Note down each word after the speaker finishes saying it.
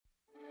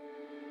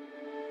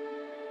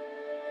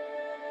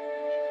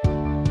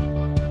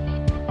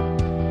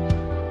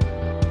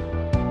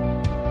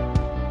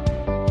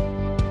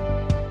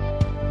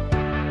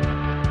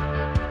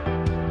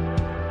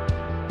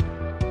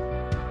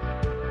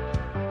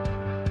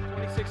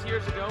6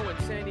 years ago when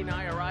Sandy and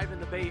I arrived in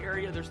the Bay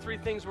Area, there's three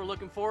things we're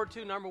looking forward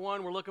to. Number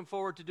one, we're looking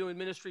forward to doing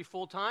ministry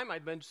full-time.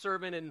 I'd been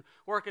serving and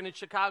working in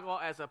Chicago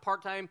as a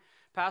part-time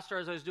pastor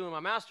as I was doing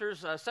my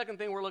master's. Second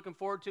thing we're looking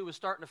forward to was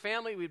starting a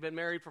family. We'd been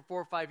married for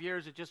 4 or 5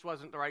 years. It just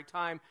wasn't the right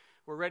time.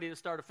 We're ready to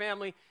start a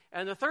family.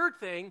 And the third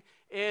thing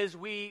is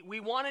we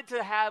wanted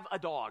to have a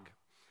dog.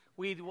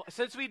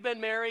 Since we'd been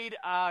married,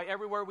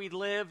 everywhere we'd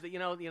lived,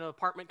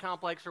 apartment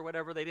complex or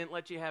whatever, they didn't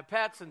let you have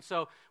pets, and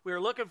so we were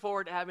looking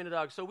forward to having a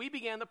dog. So we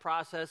began the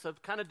process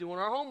of kind of doing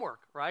our homework,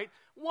 right?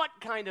 What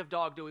kind of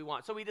dog do we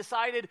want? So we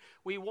decided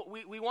we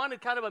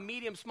wanted kind of a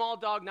medium small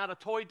dog, not a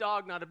toy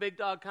dog, not a big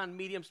dog, kind of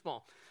medium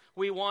small.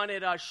 We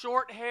wanted a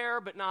short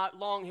hair but not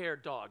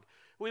long-haired dog.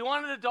 We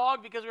wanted a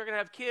dog because we were going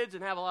to have kids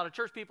and have a lot of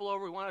church people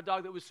over. We wanted a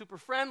dog that was super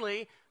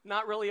friendly,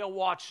 not really a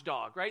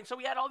watchdog, right? So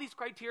we had all these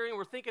criteria, and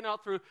we're thinking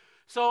out through.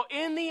 So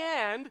in the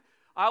end,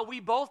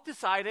 we both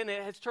decided, and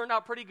it has turned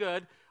out pretty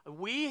good,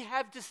 we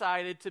have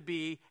decided to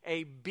be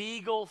a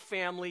Beagle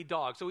family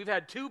dog. So we've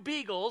had 2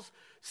 Beagles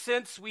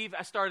since we've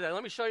started that.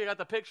 Let me show you. I got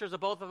the pictures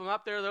of both of them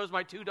up there. Those are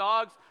my 2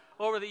 dogs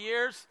over the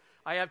years.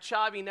 I have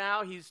Chavi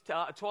now. He's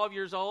 12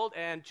 years old,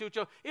 and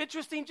Chucho.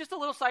 Interesting, just a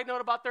little side note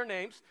about their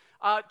names.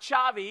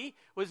 Chavi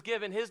was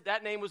given,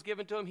 that name was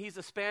given to him. He's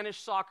a Spanish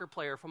soccer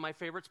player from my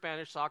favorite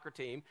Spanish soccer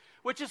team,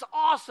 which is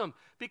awesome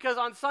because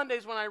on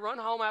Sundays when I run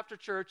home after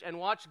church and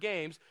watch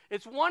games,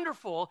 it's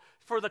wonderful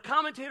for the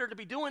commentator to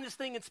be doing this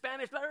thing in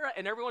Spanish,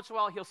 and every once in a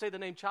while he'll say the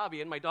name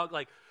Chavi, and my dog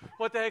like,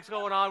 what the heck's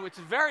going on, which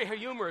is very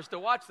humorous to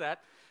watch that.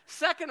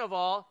 Second of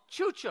all,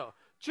 Chucho.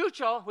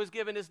 Chucho was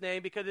given his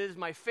name because it is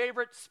my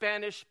favorite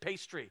Spanish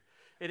pastry.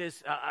 It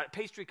is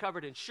pastry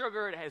covered in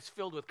sugar. It is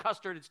filled with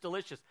custard. It's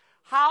delicious.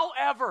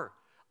 However,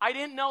 I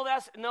didn't know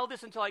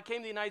this until I came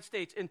to the United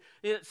States.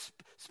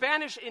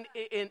 Spanish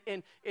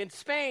in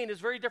Spain is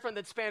very different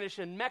than Spanish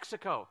in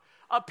Mexico.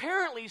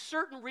 Apparently,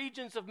 certain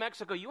regions of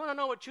Mexico, you want to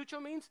know what Chucho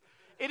means?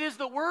 It is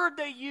the word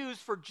they use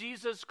for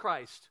Jesus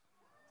Christ.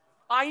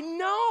 I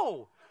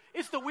know.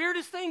 It's the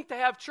weirdest thing to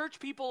have church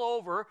people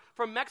over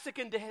from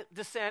Mexican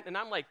descent, and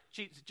I'm like,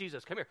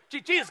 Jesus, come here.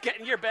 Jesus, get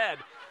in your bed.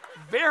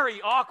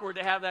 Very awkward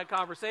to have that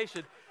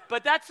conversation.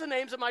 But that's the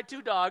names of my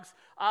 2 dogs.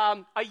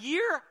 A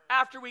year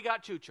after we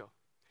got Chucho,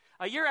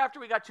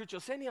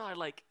 Sandy and I are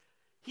like,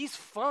 he's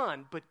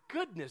fun, but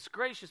goodness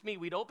gracious me,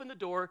 we'd open the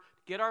door,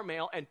 get our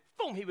mail, and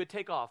boom, he would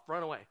take off,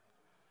 run away.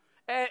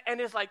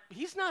 And it's like,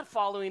 he's not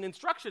following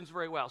instructions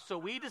very well. So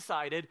we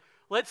decided,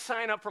 let's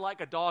sign up for like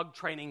a dog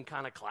training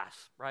kind of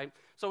class, right?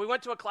 So we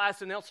went to a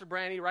class in El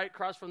Sobrante, right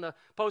across from the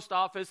post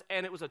office,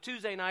 and it was a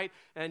Tuesday night,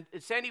 and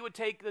Sandy would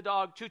take the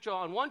dog Chucho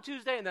on one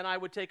Tuesday, and then I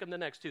would take him the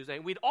next Tuesday.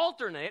 And we'd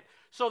alternate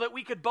so that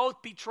we could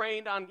both be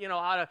trained on,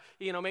 how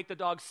to, make the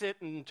dog sit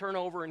and turn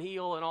over and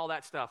heel and all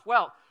that stuff.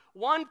 Well,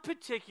 one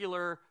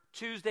particular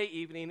Tuesday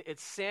evening,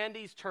 it's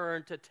Sandy's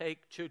turn to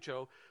take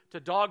Chucho to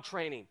dog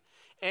training.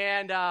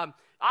 And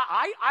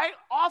I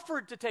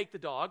offered to take the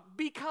dog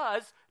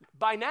because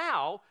by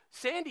now,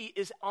 Sandy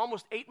is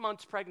almost 8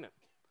 months pregnant.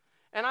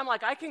 And I'm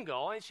like, I can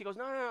go. And she goes,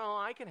 no,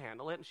 I can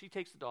handle it. And she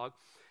takes the dog.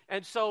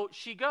 And so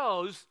she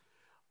goes.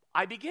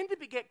 I begin to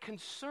get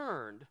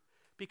concerned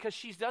because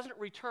she doesn't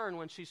return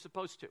when she's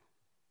supposed to.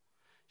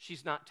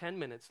 She's not 10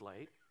 minutes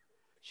late.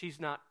 She's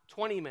not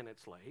 20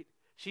 minutes late.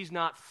 She's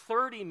not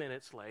 30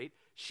 minutes late.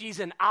 She's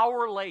an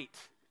hour late.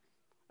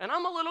 And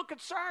I'm a little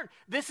concerned.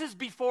 This is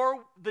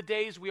before the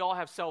days we all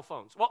have cell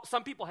phones. Well,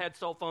 some people had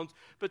cell phones,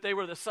 but they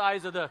were the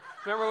size of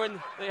remember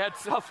when they had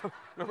cell phones?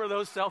 Remember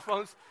those cell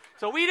phones?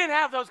 So we didn't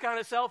have those kind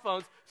of cell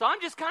phones. So I'm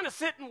just kind of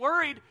sitting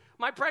worried.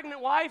 My pregnant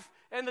wife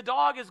and the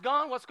dog is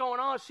gone. What's going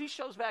on? She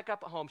shows back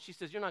up at home. She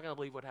says, you're not going to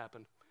believe what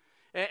happened.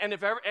 And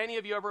if any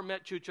of you ever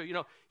met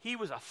Chucho, he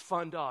was a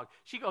fun dog.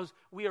 She goes,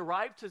 we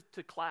arrived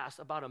to class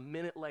about a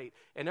minute late,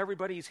 and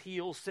everybody's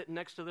heels sitting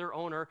next to their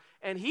owner,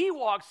 and he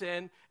walks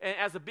in and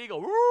as a beagle,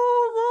 roar,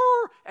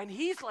 roar, and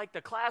he's like the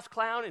class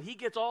clown, and he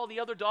gets all the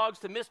other dogs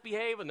to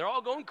misbehave, and they're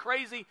all going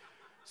crazy.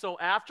 So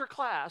after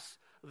class,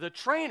 the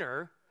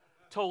trainer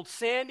told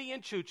Sandy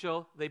and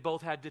Chucho they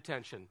both had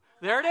detention.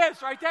 There it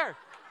is, right there.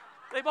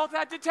 They both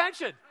had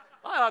detention.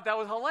 I thought that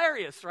was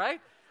hilarious, right?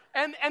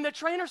 And the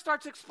trainer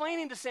starts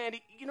explaining to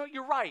Sandy,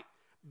 you're right.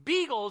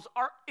 Beagles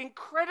are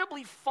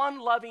incredibly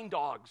fun-loving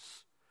dogs.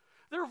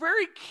 They're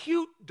very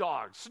cute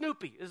dogs.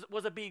 Snoopy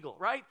was a beagle,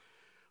 right?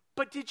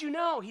 But did you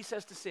know, he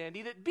says to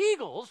Sandy, that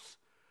beagles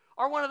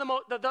are one of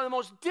the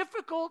most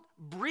difficult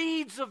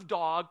breeds of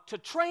dog to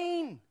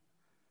train.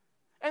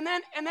 And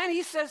then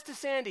he says to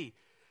Sandy,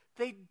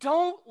 they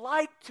don't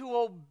like to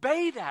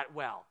obey that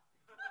well.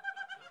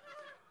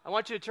 I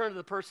want you to turn to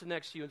the person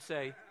next to you and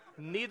say,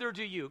 neither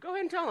do you. Go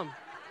ahead and tell them.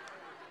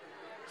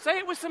 Say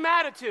it with some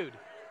attitude.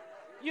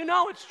 You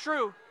know it's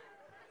true.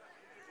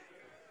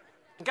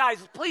 Guys,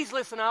 please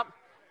listen up.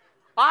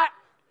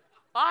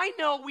 I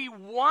know we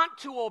want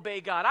to obey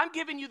God. I'm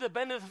giving you the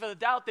benefit of the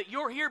doubt that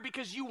you're here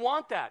because you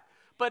want that.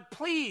 But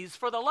please,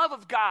 for the love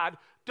of God,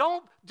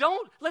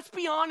 let's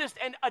be honest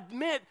and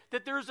admit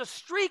that there's a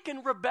streak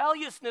in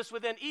rebelliousness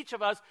within each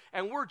of us,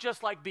 and we're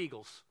just like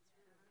beagles.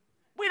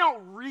 We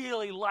don't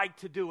really like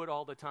to do it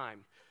all the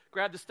time.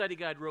 Grab the study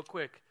guide real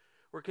quick.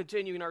 We're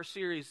continuing our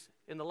series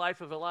in the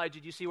life of Elijah.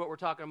 Do you see what we're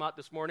talking about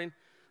this morning?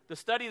 The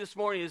study this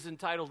morning is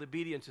entitled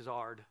Obedience is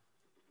Hard.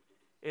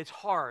 It's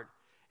hard.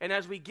 And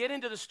as we get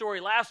into the story,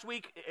 last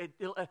week,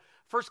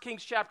 1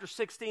 Kings chapter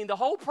 16, the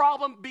whole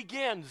problem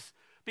begins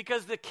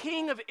because the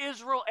king of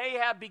Israel,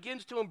 Ahab,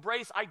 begins to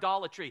embrace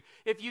idolatry.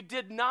 If you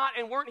did not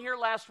and weren't here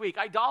last week,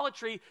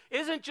 idolatry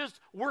isn't just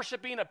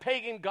worshiping a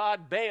pagan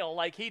god Baal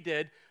like he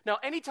did. Now,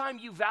 anytime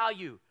you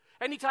value,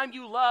 anytime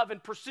you love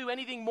and pursue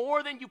anything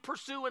more than you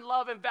pursue and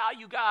love and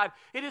value God,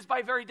 it is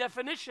by very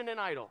definition an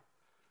idol.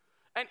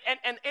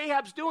 And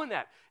Ahab's doing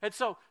that. And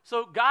so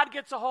God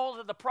gets a hold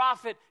of the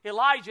prophet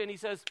Elijah, and he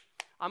says,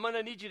 I'm going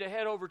to need you to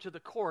head over to the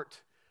court.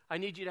 I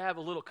need you to have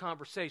a little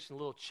conversation, a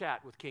little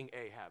chat with King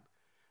Ahab.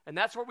 And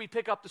that's where we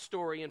pick up the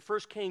story in 1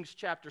 Kings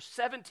chapter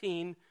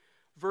 17,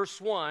 verse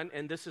 1,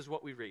 and this is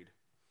what we read.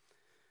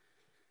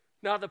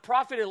 Now the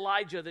prophet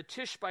Elijah, the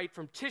Tishbite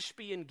from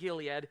Tishbe in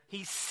Gilead,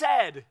 he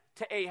said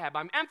to Ahab,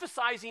 I'm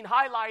emphasizing,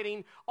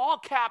 highlighting, all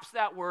caps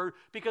that word,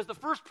 because the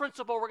first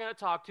principle we're going to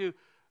talk to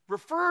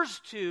refers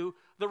to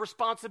the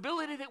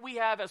responsibility that we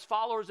have as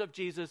followers of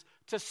Jesus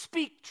to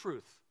speak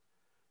truth,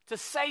 to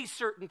say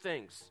certain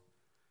things.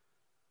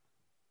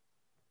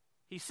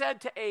 He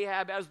said to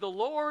Ahab, as the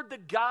Lord, the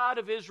God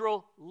of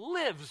Israel,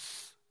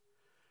 lives,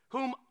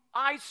 whom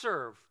I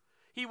serve,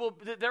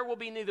 there will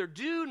be neither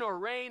dew nor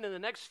rain in the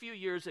next few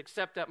years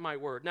except at my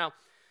word. Now,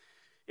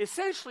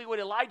 essentially what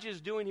Elijah is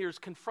doing here is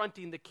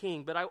confronting the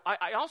king, but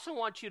I also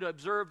want you to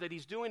observe that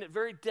he's doing it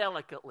very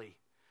delicately,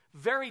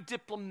 very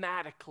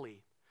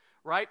diplomatically.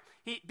 Right?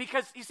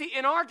 Because, you see,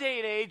 in our day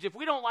and age, if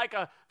we don't like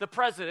the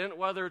president,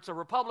 whether it's a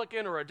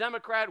Republican or a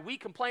Democrat, we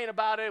complain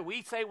about it,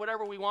 we say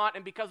whatever we want,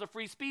 and because of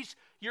free speech,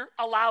 you're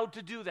allowed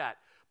to do that.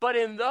 But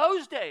in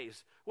those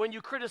days, when you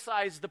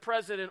criticize the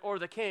president or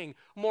the king,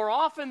 more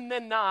often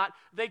than not,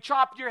 they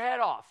chopped your head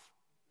off.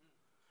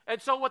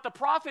 And so what the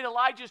prophet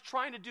Elijah is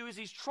trying to do is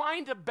he's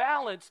trying to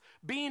balance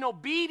being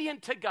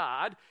obedient to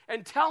God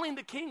and telling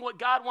the king what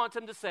God wants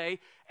him to say,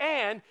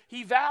 and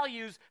he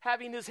values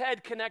having his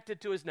head connected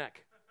to his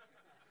neck.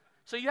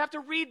 So you have to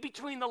read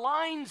between the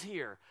lines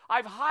here.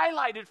 I've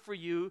highlighted for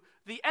you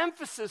the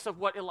emphasis of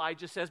what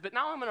Elijah says, but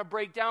now I'm going to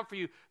break down for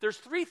you. There's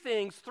 3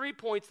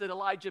 points that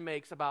Elijah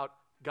makes about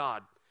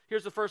God.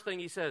 Here's the first thing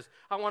he says.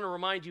 I want to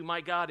remind you,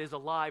 my God is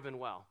alive and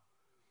well.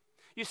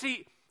 You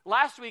see,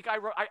 last week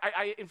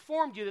I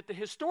informed you that the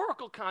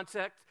historical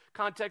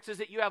context is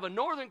that you have a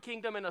northern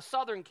kingdom and a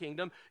southern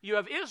kingdom. You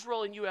have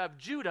Israel and you have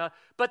Judah,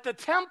 but the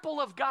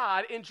temple of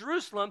God in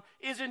Jerusalem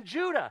is in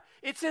Judah.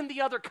 It's in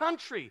the other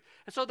country.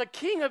 And so the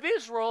king of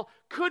Israel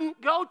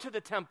couldn't go to the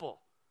temple.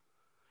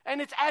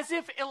 And it's as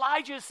if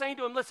Elijah is saying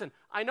to him, listen,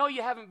 I know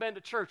you haven't been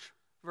to church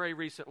very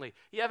recently.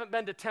 You haven't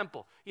been to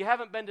temple. You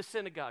haven't been to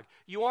synagogue.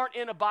 You aren't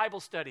in a Bible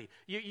study.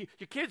 Your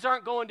kids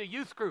aren't going to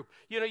youth group.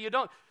 You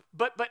don't.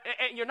 But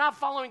and you're not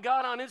following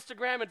God on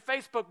Instagram and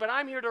Facebook, but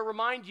I'm here to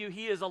remind you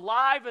he is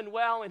alive and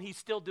well and he's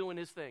still doing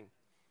his thing.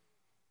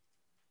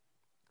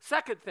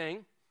 Second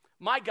thing,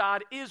 my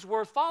God is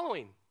worth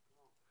following.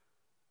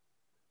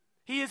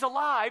 He is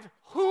alive,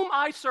 whom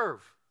I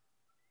serve.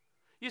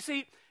 You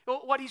see,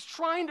 what he's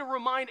trying to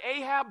remind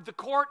Ahab, the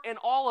court, and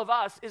all of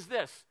us is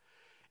this.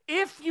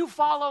 If you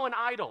follow an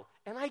idol,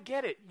 and I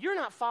get it, you're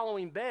not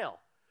following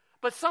Baal,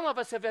 but some of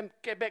us have been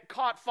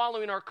caught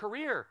following our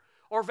career,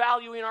 or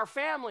valuing our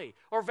family,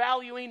 or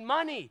valuing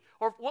money,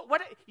 or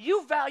what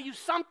you value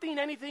something,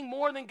 anything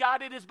more than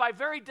God, it is by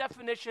very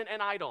definition an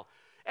idol.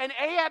 And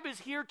Ahab is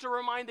here to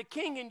remind the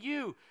king and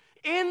you,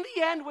 in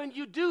the end, when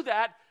you do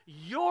that,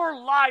 your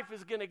life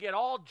is going to get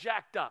all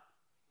jacked up.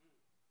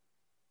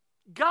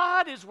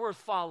 God is worth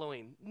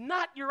following,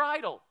 not your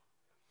idol.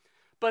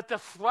 But the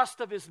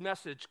thrust of his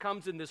message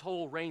comes in this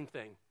whole rain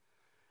thing.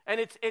 And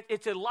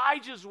it's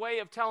Elijah's way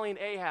of telling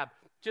Ahab,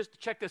 just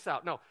check this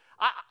out. No,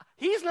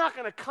 he's not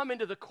going to come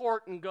into the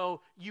court and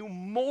go, you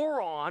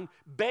moron,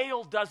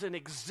 Baal doesn't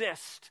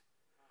exist.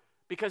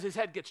 Because his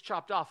head gets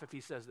chopped off if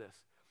he says this.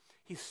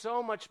 He's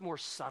so much more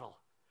subtle.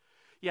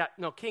 Yeah,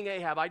 no, King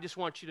Ahab, I just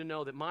want you to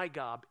know that my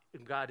God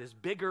is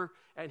bigger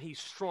and he's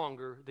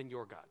stronger than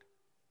your God.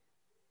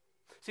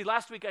 See,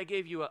 last week I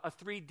gave you a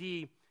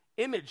 3D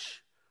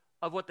image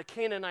of what the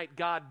Canaanite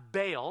god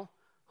Baal,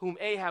 whom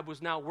Ahab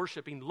was now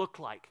worshiping, looked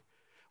like.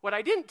 What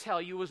I didn't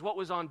tell you was what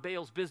was on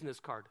Baal's business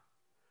card.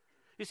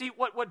 You see,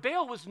 what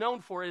Baal was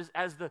known for is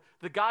as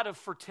the god of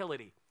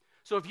fertility.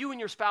 So if you and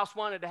your spouse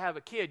wanted to have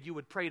a kid, you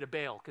would pray to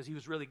Baal because he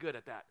was really good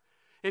at that.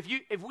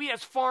 If we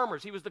as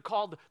farmers, he was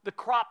called the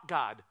crop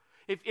god.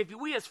 If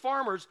we as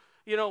farmers,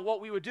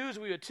 what we would do is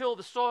we would till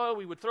the soil,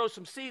 we would throw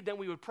some seed, then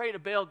we would pray to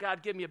Baal,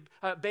 God,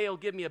 Baal,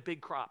 give me a big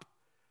crop.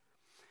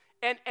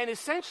 And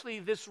essentially,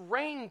 this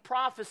rain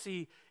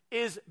prophecy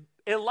is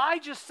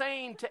Elijah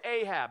saying to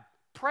Ahab,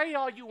 pray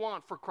all you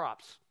want for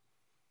crops.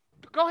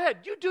 Go ahead,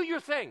 you do your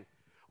thing.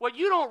 What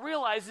you don't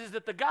realize is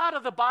that the God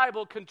of the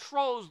Bible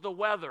controls the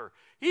weather.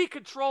 He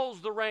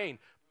controls the rain.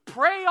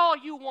 Pray all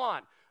you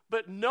want,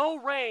 but no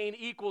rain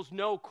equals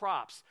no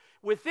crops.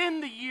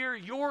 Within the year,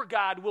 your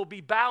God will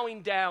be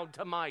bowing down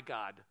to my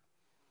God.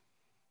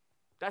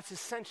 That's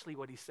essentially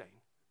what he's saying.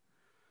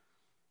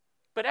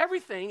 But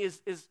everything is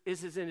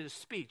in his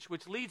speech,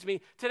 which leads me,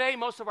 today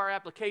most of our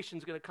application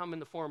is going to come in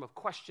the form of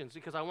questions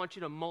because I want you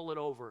to mull it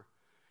over.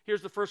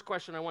 Here's the first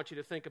question I want you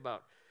to think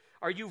about.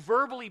 Are you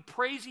verbally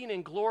praising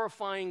and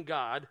glorifying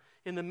God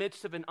in the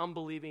midst of an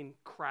unbelieving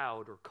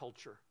crowd or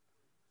culture?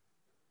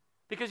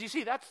 Because you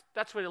see,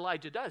 that's what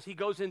Elijah does. He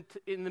goes in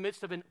the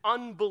midst of an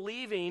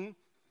unbelieving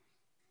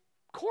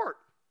court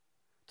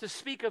to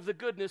speak of the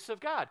goodness of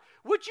God.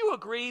 Would you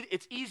agree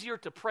it's easier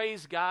to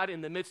praise God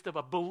in the midst of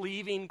a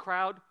believing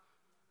crowd?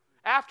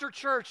 After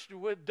church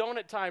with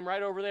donut time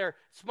right over there,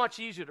 it's much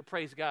easier to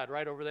praise God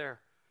right over there.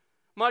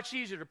 Much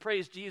easier to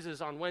praise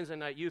Jesus on Wednesday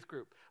night youth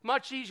group.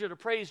 Much easier to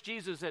praise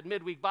Jesus at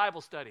midweek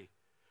Bible study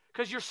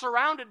because you're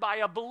surrounded by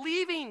a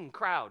believing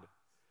crowd.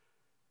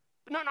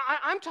 No,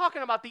 I'm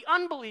talking about the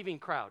unbelieving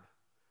crowd.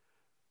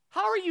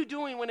 How are you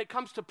doing when it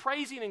comes to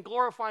praising and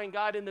glorifying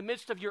God in the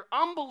midst of your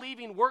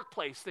unbelieving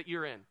workplace that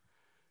you're in?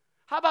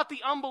 How about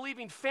the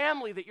unbelieving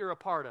family that you're a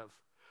part of?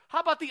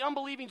 How about the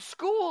unbelieving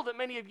school that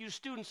many of you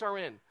students are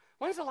in?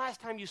 When's the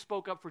last time you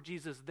spoke up for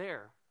Jesus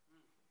there?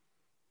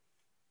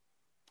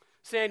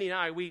 Sandy and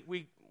I,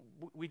 we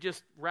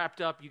just wrapped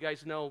up, you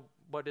guys know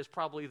what is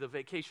probably the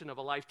vacation of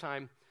a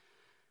lifetime.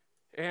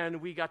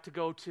 And we got to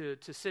go to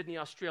Sydney,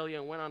 Australia,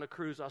 and went on a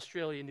cruise,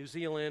 Australia, New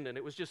Zealand, and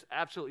it was just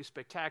absolutely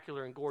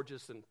spectacular and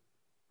gorgeous. And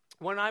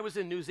when I was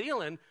in New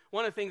Zealand,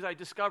 one of the things I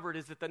discovered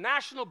is that the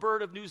national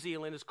bird of New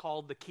Zealand is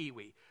called the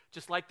kiwi,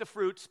 just like the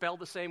fruit, spelled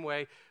the same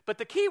way. But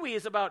the kiwi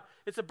is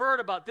it's a bird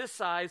about this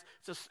size.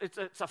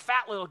 It's a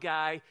fat little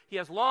guy. He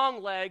has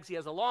long legs. He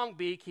has a long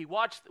beak. He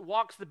walks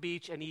the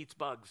beach and eats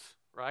bugs,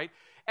 right?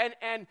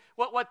 And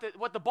what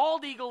the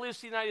bald eagle is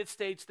to the United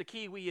States, the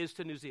kiwi is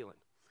to New Zealand.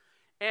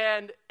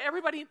 And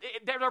everybody,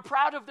 they're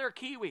proud of their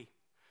kiwi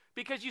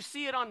because you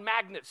see it on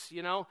magnets,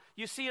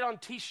 You see it on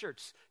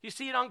T-shirts. You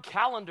see it on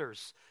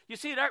calendars. You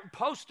see it on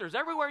posters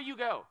everywhere you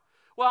go.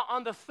 Well,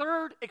 on the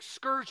third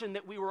excursion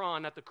that we were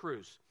on at the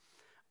cruise,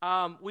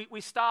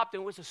 we stopped,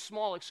 and it was a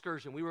small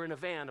excursion. We were in a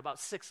van, about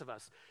 6 of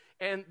us.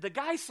 And the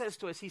guy says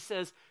to us, he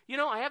says,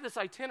 I have this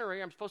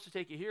itinerary. I'm supposed to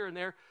take you here and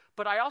there,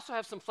 but I also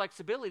have some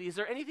flexibility. Is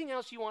there anything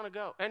else you want to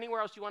go?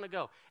 Anywhere else you want to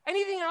go?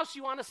 Anything else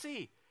you want to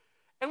see?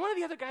 And one of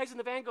the other guys in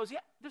the van goes, yeah,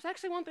 there's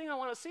actually one thing I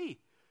want to see.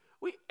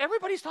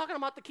 Everybody's talking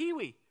about the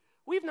kiwi.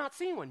 We've not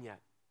seen one yet.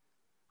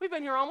 We've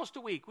been here almost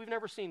a week. We've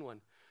never seen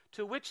one.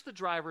 To which the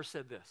driver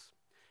said this.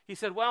 He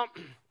said, well,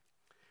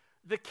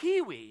 the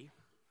kiwi,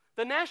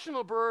 the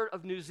national bird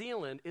of New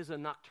Zealand, is a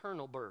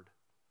nocturnal bird.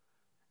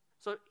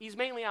 So he's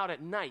mainly out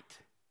at night.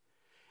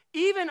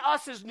 Even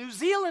us as New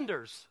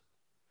Zealanders,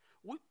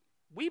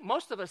 we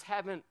most of us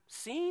haven't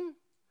seen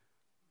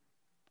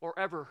or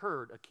ever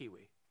heard a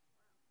kiwi.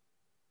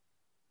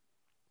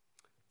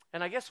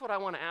 And I guess what I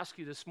want to ask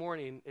you this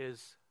morning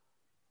is,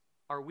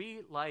 are we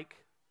like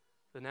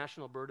the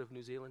national bird of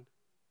New Zealand?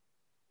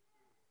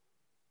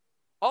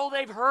 Oh,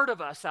 they've heard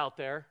of us out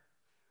there.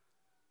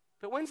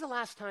 But when's the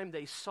last time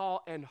they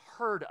saw and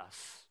heard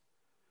us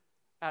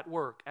at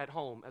work, at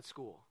home, at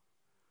school?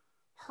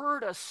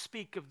 Heard us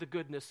speak of the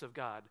goodness of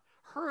God.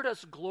 Heard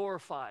us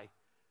glorify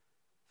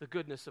the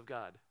goodness of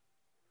God.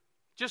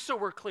 Just so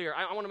we're clear,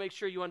 I want to make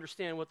sure you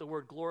understand what the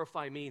word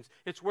glorify means.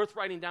 It's worth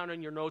writing down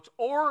in your notes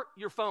or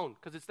your phone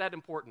because it's that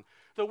important.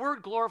 The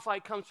word glorify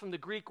comes from the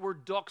Greek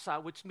word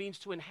doxa, which means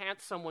to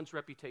enhance someone's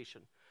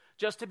reputation.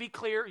 Just to be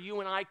clear, you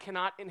and I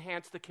cannot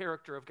enhance the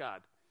character of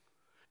God.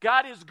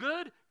 God is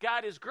good,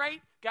 God is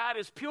great, God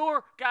is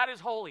pure, God is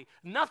holy.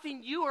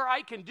 Nothing you or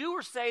I can do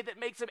or say that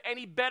makes him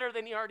any better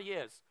than he already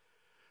is.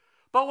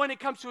 But when it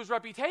comes to his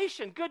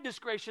reputation, goodness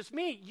gracious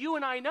me, you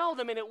and I know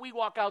the minute we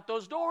walk out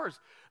those doors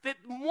that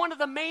one of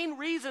the main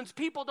reasons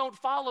people don't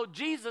follow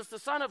Jesus, the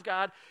Son of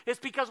God, is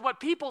because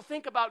what people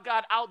think about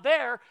God out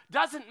there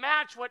doesn't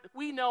match what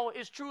we know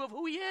is true of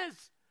who he is.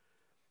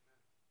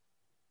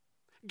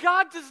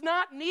 God does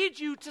not need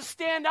you to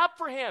stand up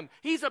for him.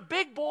 He's a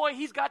big boy.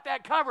 He's got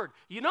that covered.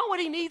 You know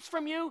what he needs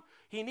from you?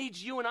 He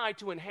needs you and I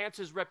to enhance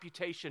his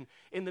reputation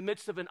in the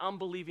midst of an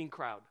unbelieving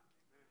crowd.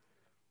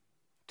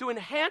 To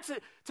enhance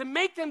it, to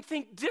make them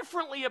think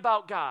differently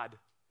about God.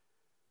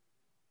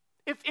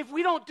 If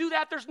we don't do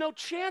that, there's no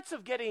chance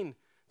of getting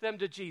them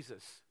to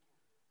Jesus.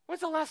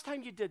 When's the last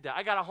time you did that?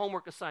 I got a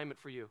homework assignment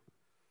for you.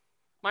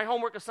 My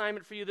homework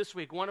assignment for you this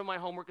week, one of my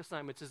homework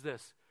assignments is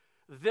this.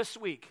 This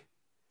week,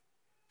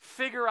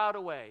 figure out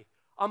a way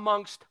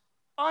amongst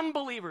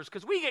unbelievers,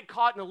 because we get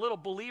caught in a little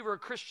believer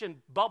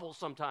Christian bubble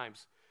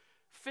sometimes.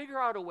 Figure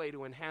out a way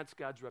to enhance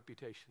God's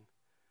reputation.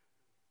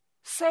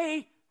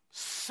 Say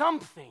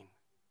something.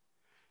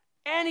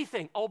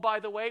 Anything. Oh, by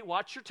the way,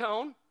 watch your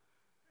tone.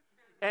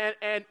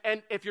 And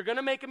if you're going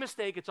to make a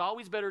mistake, it's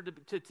always better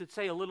to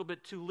say a little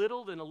bit too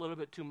little than a little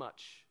bit too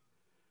much.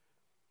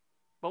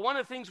 But one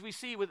of the things we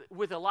see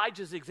with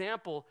Elijah's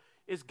example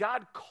is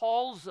God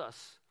calls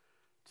us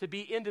to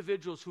be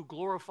individuals who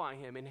glorify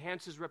him,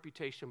 enhance his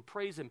reputation,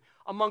 praise him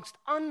amongst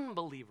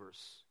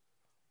unbelievers.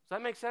 Does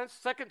that make sense?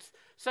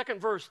 Second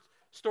verse,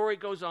 story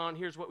goes on.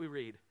 Here's what we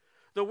read.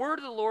 The word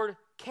of the Lord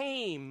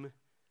came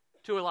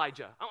to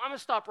Elijah. I'm going to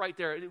stop right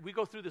there. We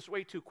go through this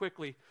way too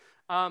quickly.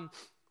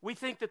 We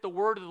think that the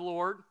word of the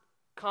Lord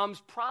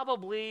comes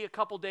probably a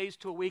couple days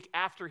to a week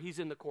after he's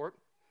in the court.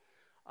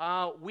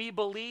 We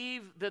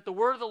believe that the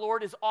word of the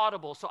Lord is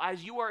audible. So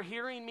as you are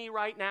hearing me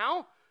right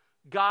now,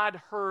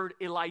 God heard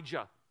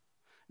Elijah.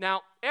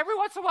 Now, every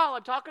once in a while,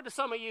 I'm talking to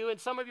some of you, and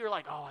some of you are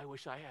like, oh, I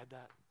wish I had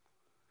that.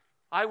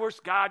 I wish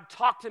God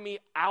talked to me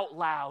out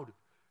loud.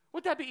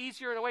 Wouldn't that be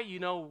easier in a way? You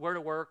know where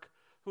to work,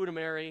 who to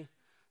marry,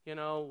 you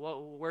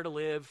know, where to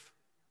live.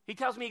 He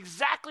tells me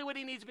exactly what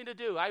he needs me to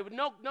do. I would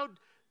no,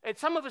 and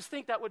some of us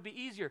think that would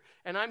be easier.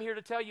 And I'm here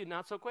to tell you,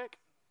 not so quick.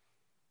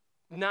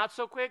 Not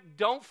so quick.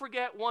 Don't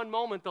forget one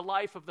moment the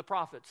life of the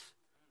prophets.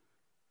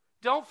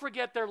 Don't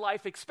forget their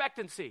life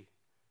expectancy.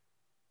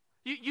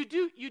 You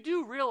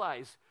do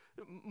realize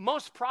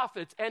most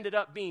prophets ended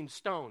up being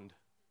stoned.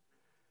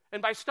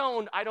 And by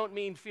stoned, I don't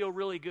mean feel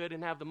really good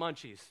and have the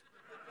munchies.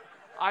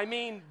 I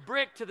mean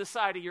brick to the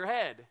side of your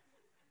head.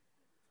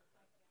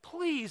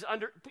 Please,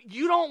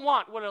 you don't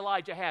want what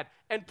Elijah had.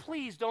 And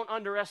please don't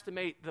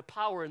underestimate the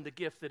power and the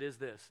gift that is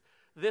this.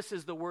 This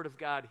is the word of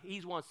God. He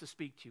wants to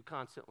speak to you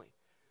constantly.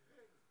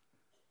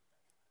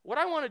 What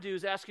I want to do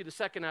is ask you the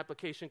second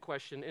application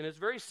question, and it's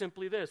very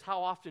simply this.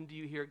 How often do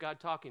you hear God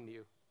talking to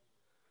you?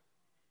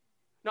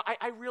 Now,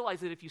 I realize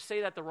that if you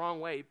say that the wrong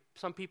way,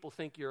 some people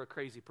think you're a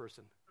crazy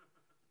person,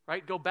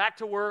 right? Go back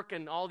to work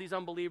and all these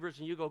unbelievers,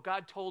 and you go,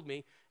 God told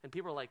me, and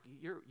people are like,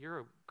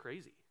 you're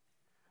crazy.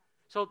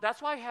 So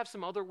that's why I have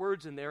some other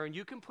words in there, and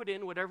you can put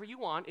in whatever you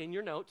want in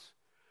your notes.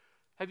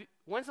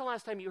 When's the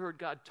last time you heard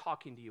God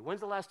talking to you?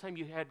 When's the last time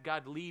you had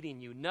God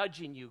leading you,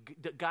 nudging you,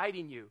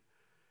 guiding you?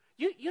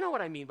 You know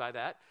what I mean by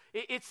that.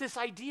 It's this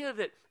idea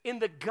that in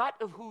the gut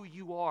of who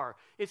you are,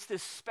 it's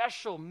this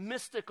special,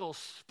 mystical,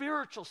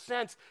 spiritual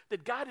sense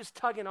that God is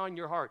tugging on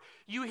your heart.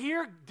 You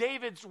hear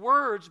David's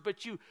words,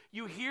 but you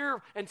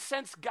hear and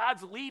sense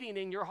God's leading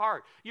in your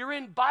heart. You're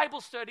in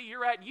Bible study,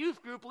 you're at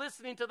youth group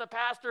listening to the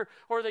pastor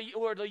or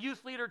the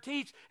youth leader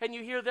teach, and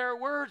you hear their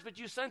words, but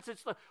you sense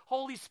it's the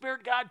Holy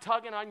Spirit, God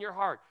tugging on your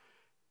heart.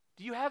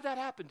 Do you have that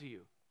happen to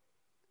you?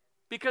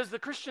 Because the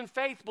Christian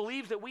faith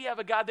believes that we have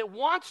a God that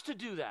wants to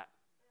do that.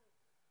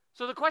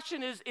 So the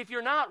question is, if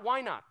you're not,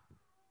 why not?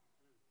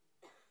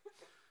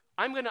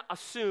 I'm going to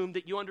assume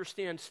that you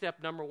understand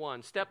step number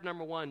one. Step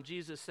number one,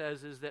 Jesus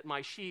says, is that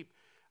my sheep,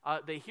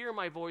 they hear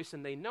my voice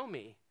and they know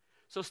me.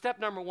 So step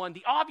number one,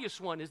 the obvious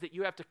one, is that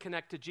you have to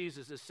connect to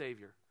Jesus as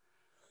Savior.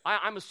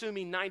 I'm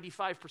assuming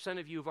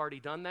 95% of you have already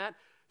done that.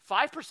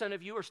 5%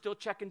 of you are still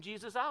checking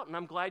Jesus out, and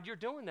I'm glad you're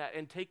doing that,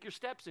 and take your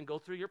steps and go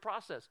through your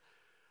process.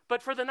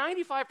 But for the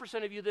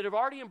 95% of you that have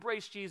already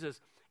embraced Jesus,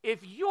 if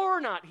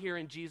you're not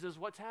hearing Jesus,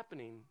 what's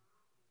happening?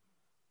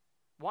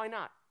 Why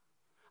not?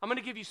 I'm going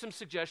to give you some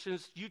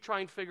suggestions. You try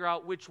and figure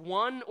out which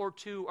one or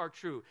two are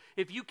true.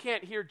 If you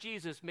can't hear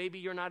Jesus, maybe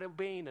you're not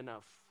obeying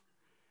enough.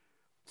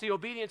 See,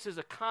 obedience is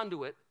a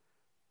conduit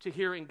to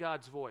hearing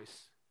God's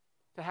voice,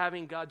 to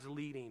having God's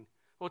leading.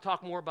 We'll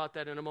talk more about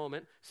that in a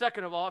moment.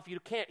 Second of all, if you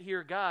can't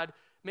hear God,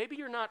 maybe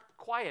you're not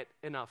quiet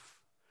enough.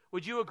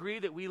 Would you agree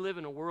that we live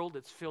in a world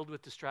that's filled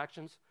with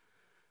distractions?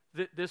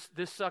 This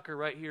sucker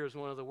right here is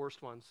one of the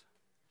worst ones.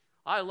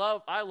 I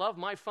love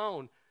my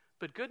phone,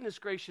 but goodness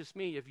gracious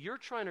me, if you're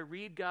trying to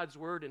read God's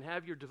word and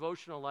have your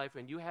devotional life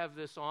and you have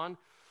this on,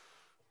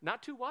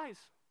 not too wise.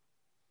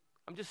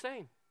 I'm just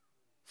saying.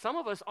 Some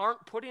of us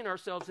aren't putting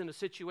ourselves in a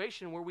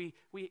situation where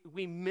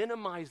we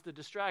minimize the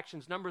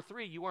distractions. Number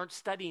 3, you aren't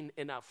studying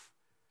enough.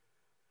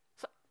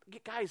 So,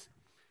 guys,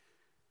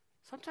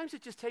 sometimes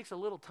it just takes a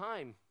little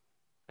time.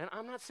 And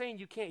I'm not saying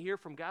you can't hear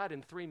from God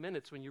in 3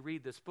 minutes when you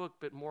read this book,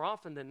 but more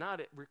often than not,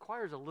 it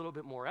requires a little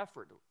bit more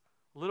effort,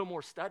 a little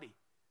more study.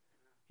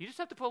 You just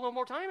have to put a little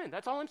more time in.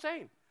 That's all I'm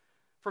saying.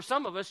 For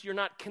some of us, you're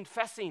not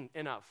confessing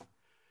enough.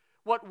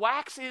 What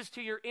wax is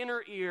to your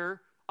inner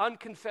ear,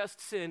 unconfessed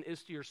sin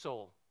is to your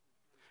soul.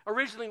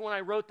 Originally, when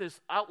I wrote this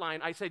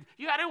outline, I said,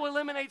 you got to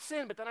eliminate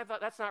sin, but then I thought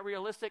that's not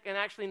realistic and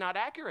actually not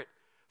accurate.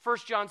 1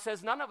 John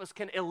says none of us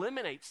can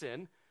eliminate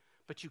sin,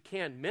 but you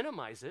can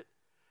minimize it.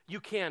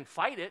 You can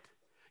fight it.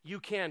 You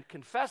can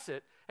confess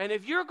it. And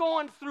if you're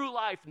going through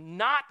life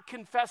not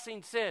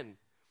confessing sin,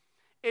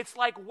 it's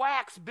like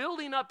wax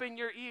building up in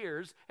your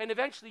ears, and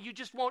eventually you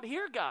just won't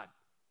hear God.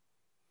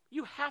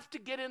 You have to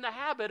get in the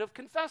habit of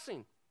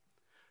confessing.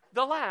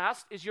 The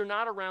last is you're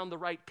not around the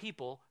right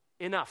people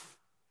enough.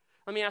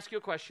 Let me ask you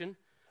a question.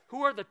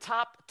 Who are the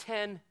top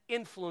 10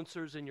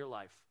 influencers in your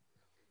life?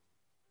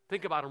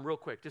 Think about them real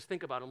quick. Just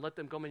think about them. Let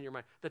them come in your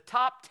mind. The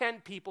top 10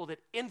 people that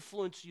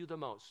influence you the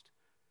most.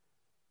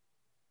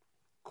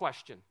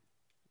 Question.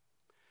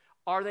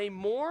 Are they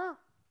more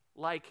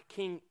like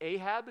King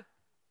Ahab?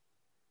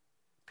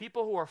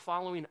 People who are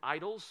following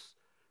idols,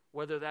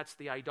 whether that's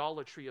the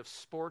idolatry of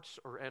sports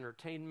or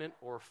entertainment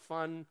or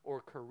fun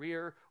or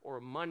career or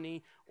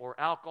money or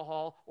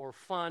alcohol or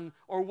fun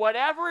or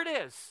whatever it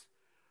is.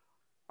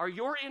 Are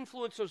your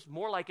influencers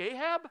more like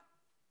Ahab?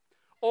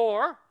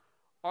 Or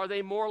are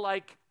they more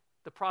like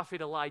the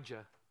prophet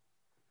Elijah?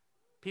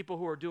 People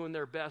who are doing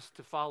their best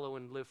to follow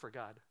and live for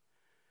God.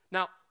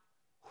 Now,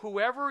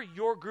 whoever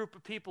your group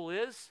of people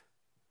is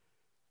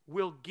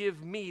will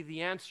give me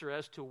the answer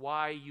as to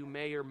why you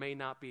may or may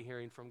not be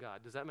hearing from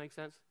God. Does that make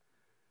sense?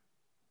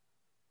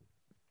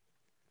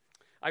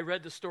 I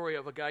read the story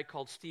of a guy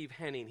called Steve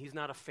Henning. He's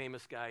not a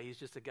famous guy. He's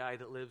just a guy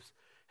that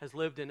has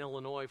lived in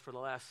Illinois for the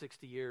last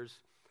 60 years.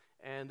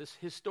 And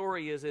his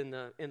story is in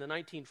the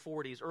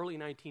 1940s, early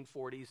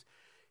 1940s.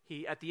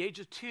 At the age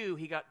of 2,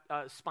 he got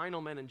spinal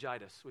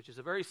meningitis, which is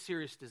a very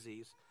serious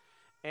disease.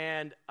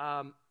 And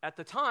at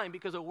the time,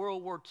 because of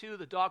World War II,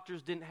 the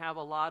doctors didn't have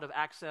a lot of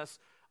access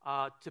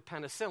to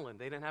penicillin.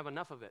 They didn't have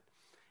enough of it.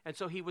 And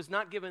so he was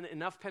not given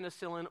enough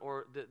penicillin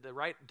or the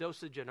right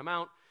dosage and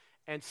amount.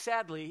 And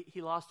sadly,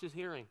 he lost his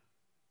hearing.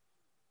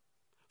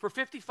 For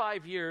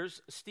 55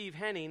 years, Steve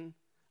Henning,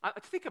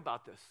 think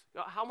about this,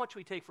 how much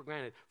we take for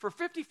granted. For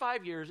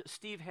 55 years,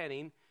 Steve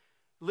Henning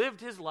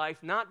lived his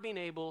life not being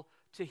able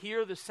to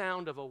hear the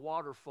sound of a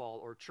waterfall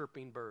or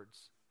chirping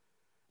birds,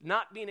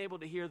 not being able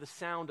to hear the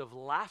sound of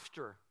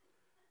laughter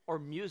or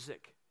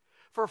music.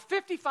 For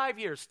 55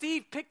 years,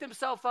 Steve picked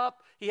himself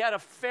up. He had a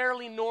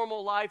fairly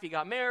normal life. He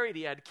got married.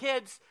 He had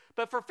kids.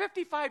 But for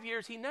 55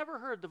 years, he never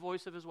heard the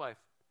voice of his wife.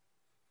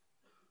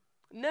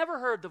 Never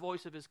heard the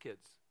voice of his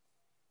kids.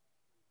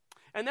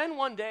 And then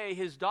one day,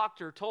 his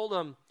doctor told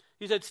him,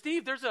 he said,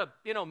 Steve, there's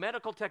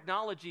medical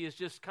technology is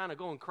just kind of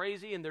going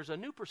crazy, and there's a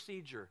new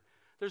procedure.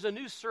 There's a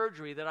new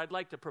surgery that I'd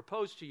like to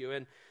propose to you.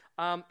 And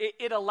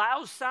it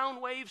allows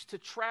sound waves to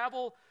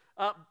travel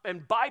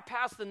and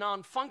bypass the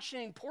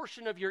non-functioning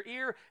portion of your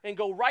ear and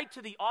go right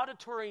to the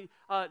auditory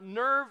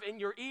nerve in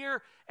your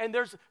ear. And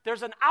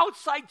there's an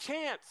outside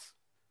chance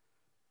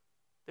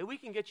that we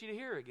can get you to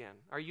hear again.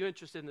 Are you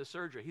interested in the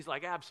surgery? He's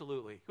like,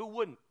 absolutely. Who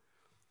wouldn't?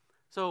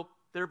 So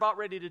they're about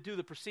ready to do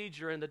the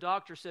procedure, and the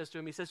doctor says to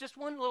him, he says, just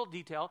one little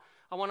detail.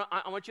 I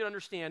want you to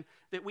understand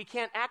that we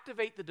can't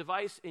activate the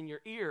device in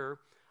your ear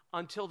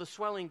until the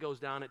swelling goes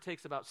down. It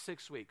takes about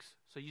 6 weeks.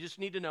 So you just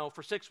need to know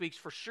for 6 weeks,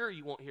 for sure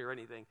you won't hear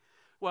anything.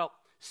 Well,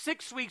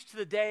 6 weeks to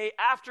the day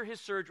after his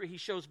surgery, he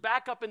shows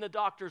back up in the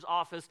doctor's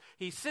office.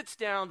 He sits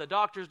down. The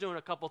doctor's doing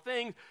a couple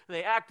things.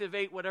 They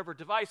activate whatever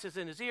device is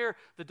in his ear.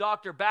 The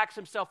doctor backs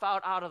himself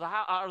out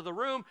of the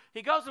room.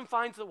 He goes and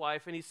finds the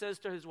wife, and he says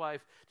to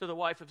the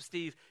wife of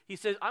Steve, he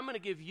says, I'm going to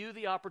give you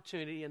the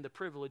opportunity and the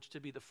privilege to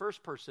be the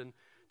first person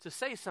to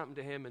say something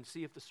to him and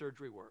see if the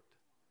surgery worked.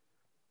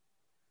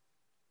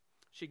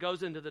 She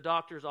goes into the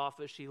doctor's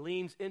office. She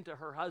leans into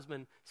her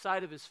husband's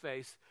side of his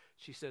face.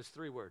 She says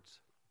 3 words.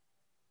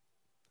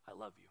 I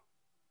love you.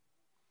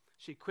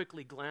 She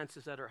quickly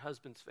glances at her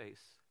husband's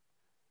face.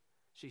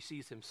 She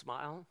sees him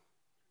smile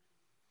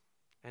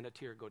and a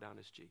tear go down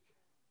his cheek.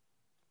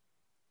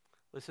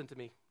 Listen to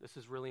me. This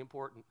is really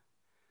important.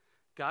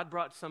 God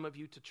brought some of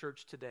you to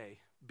church today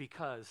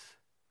because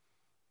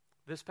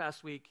this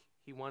past week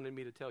he wanted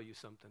me to tell you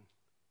something.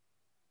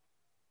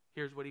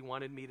 Here's what he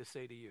wanted me to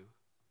say to you.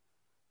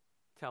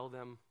 Tell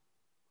them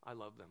I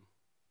love them.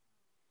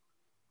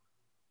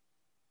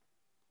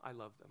 I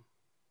love them.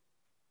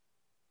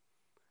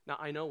 Now,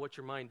 I know what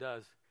your mind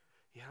does.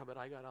 Yeah, but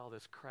I got all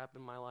this crap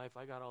in my life.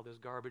 I got all this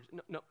garbage.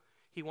 No.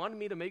 He wanted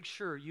me to make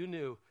sure you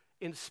knew,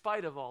 in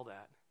spite of all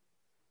that,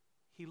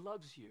 he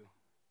loves you.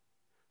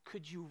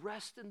 Could you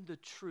rest in the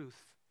truth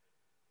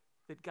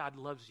that God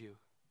loves you?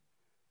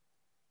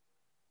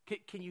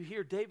 Can you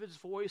hear David's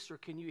voice, or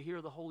can you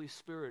hear the Holy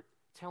Spirit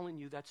telling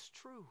you that's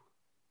true?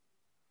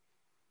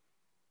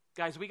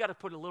 Guys, we got to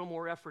put a little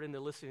more effort into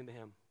listening to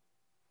him.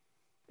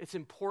 It's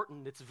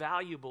important, it's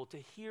valuable to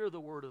hear the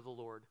word of the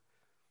Lord,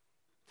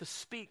 to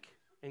speak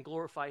and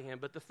glorify him.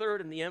 But the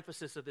third and the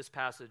emphasis of this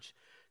passage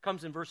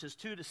comes in verses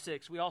 2 to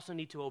 6. We also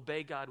need to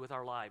obey God with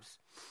our lives.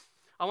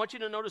 I want you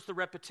to notice the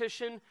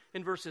repetition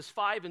in verses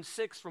 5 and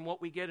 6 from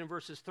what we get in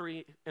verses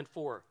 3 and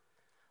 4.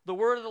 The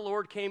word of the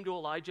Lord came to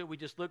Elijah. We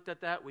just looked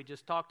at that. We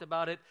just talked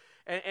about it.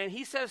 And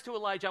he says to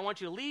Elijah, I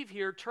want you to leave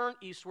here, turn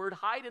eastward,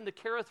 hide in the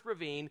Kerith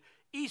ravine,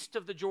 east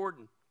of the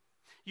Jordan.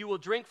 You will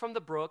drink from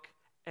the brook,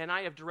 and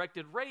I have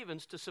directed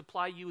ravens to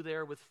supply you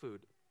there with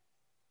food.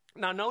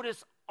 Now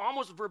notice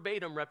almost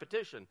verbatim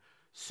repetition.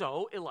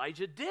 So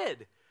Elijah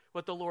did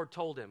what the Lord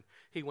told him.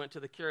 He went to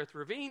the Kerith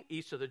ravine,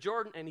 east of the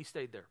Jordan, and he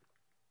stayed there.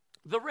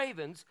 The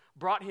ravens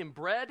brought him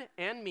bread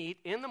and meat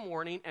in the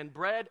morning and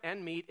bread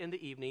and meat in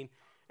the evening,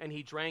 and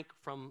he drank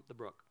from the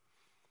brook.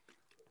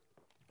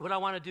 What I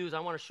want to do is I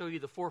want to show you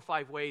the 4 or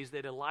 5 ways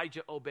that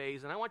Elijah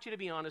obeys, and I want you to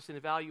be honest and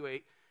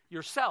evaluate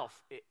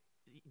yourself.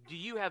 Do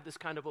you have this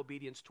kind of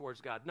obedience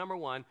towards God? Number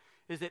 1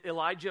 is that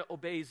Elijah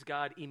obeys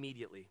God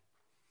immediately.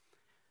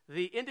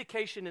 The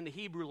indication in the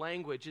Hebrew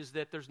language is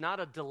that there's not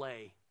a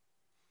delay.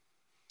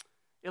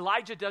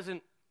 Elijah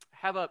doesn't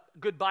have a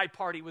goodbye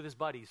party with his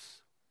buddies.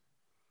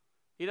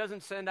 He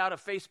doesn't send out a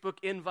Facebook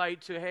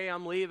invite to, hey,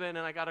 I'm leaving and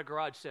I got a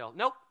garage sale.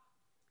 Nope.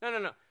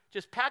 No.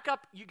 Just pack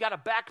up. You got a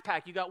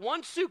backpack. You got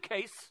 1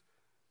 suitcase.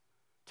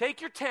 Take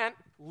your tent.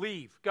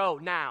 Leave. Go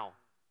now.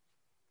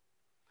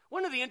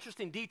 One of the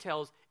interesting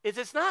details is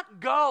it's not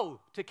go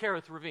to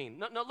Kerith Ravine.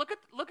 No, look at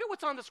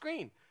what's on the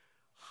screen.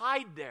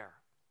 Hide there.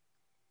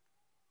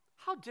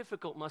 How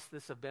difficult must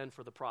this have been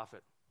for the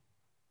prophet?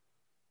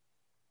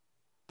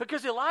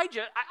 Because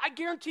Elijah, I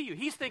guarantee you,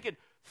 he's thinking,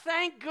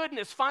 thank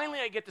goodness, finally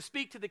I get to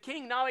speak to the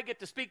king. Now I get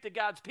to speak to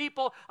God's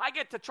people. I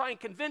get to try and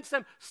convince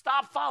them,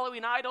 stop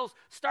following idols,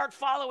 start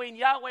following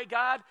Yahweh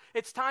God.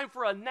 It's time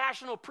for a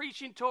national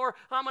preaching tour.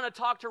 I'm going to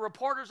talk to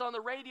reporters on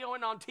the radio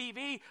and on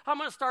TV. I'm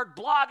going to start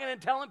blogging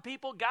and telling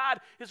people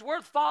God is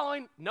worth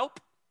following. Nope.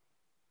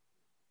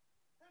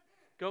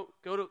 Go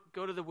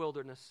to the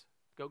wilderness.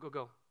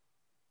 Go.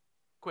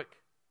 Quick.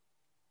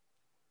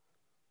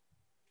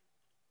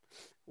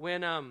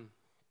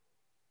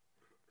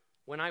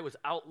 When I was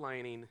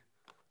outlining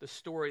the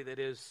story that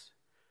is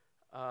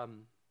the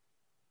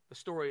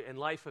story and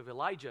life of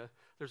Elijah,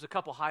 there's a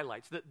couple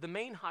highlights. The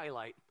main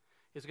highlight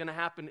is going to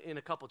happen in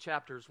a couple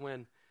chapters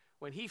when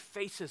he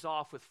faces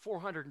off with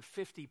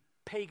 450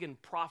 pagan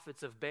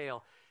prophets of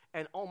Baal,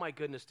 and oh my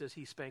goodness, does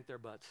he spank their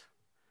butts.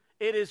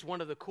 It is one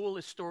of the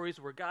coolest stories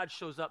where God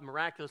shows up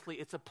miraculously.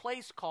 It's a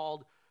place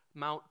called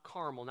Mount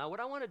Carmel. Now,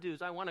 what I want to do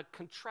is I want to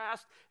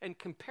contrast and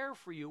compare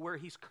for you where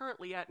he's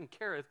currently at in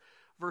Kerith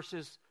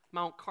versus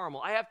Mount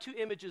Carmel. I have two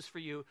images for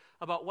you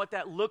about what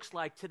that looks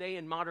like today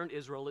in modern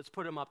Israel. Let's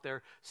put them up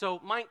there. So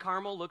Mount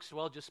Carmel looks,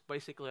 well, just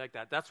basically like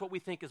that. That's what we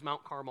think is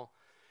Mount Carmel.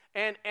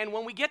 And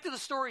when we get to the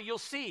story, you'll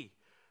see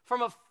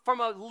from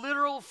a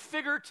literal,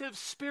 figurative,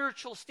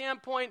 spiritual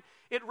standpoint,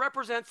 it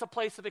represents a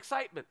place of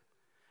excitement.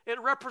 It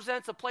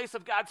represents a place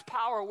of God's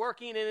power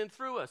working in and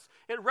through us.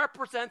 It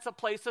represents a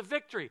place of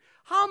victory.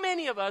 How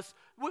many of us,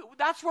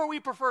 that's where we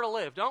prefer to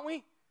live, don't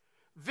we?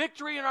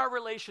 Victory in our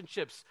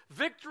relationships,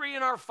 victory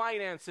in our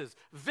finances,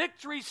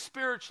 victory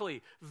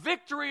spiritually,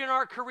 victory in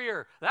our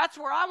career. That's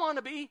where I want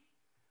to be.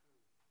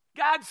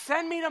 God,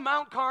 send me to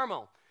Mount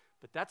Carmel.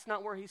 But that's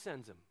not where he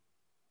sends him.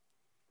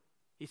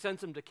 He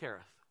sends him to Kerith.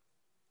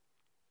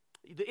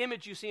 The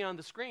image you see on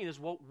the screen is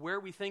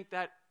where we think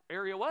that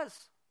area was.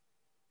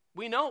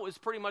 We know it was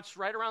pretty much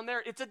right around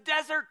there. It's a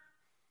desert.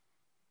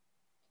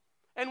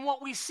 And what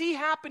we see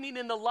happening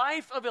in the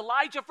life of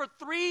Elijah for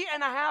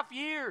 3.5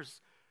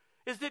 years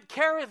is that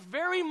Kerith,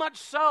 very much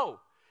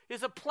so,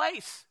 is a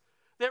place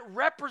that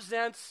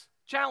represents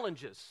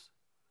challenges.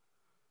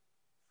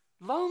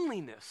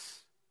 Loneliness.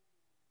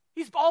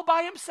 He's all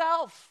by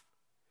himself.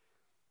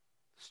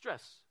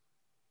 Stress.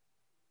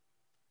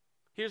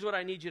 Here's what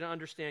I need you to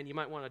understand. You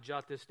might want to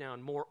jot this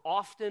down. More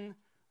often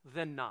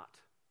than not.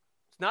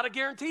 It's not a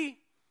guarantee.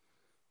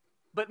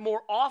 But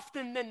more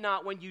often than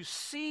not, when you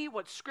see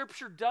what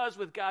Scripture does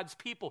with God's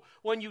people,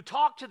 when you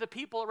talk to the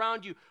people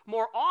around you,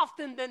 more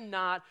often than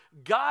not,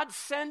 God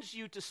sends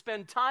you to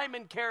spend time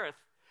in Kerith.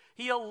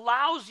 He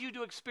allows you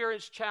to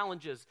experience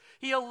challenges.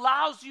 He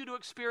allows you to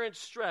experience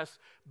stress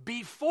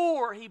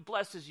before he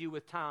blesses you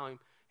with time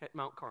at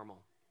Mount Carmel.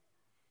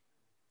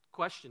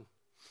 Question: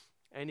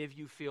 any of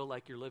you feel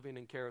like you're living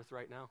in Kerith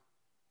right now?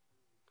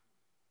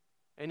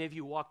 Any of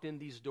you walked in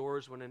these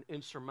doors with an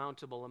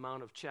insurmountable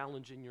amount of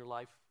challenge in your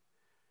life?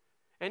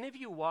 Any of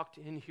you walked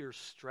in here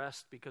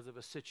stressed because of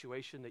a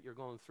situation that you're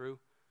going through?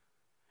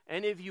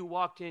 Any of you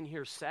walked in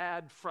here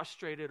sad,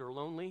 frustrated, or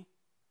lonely?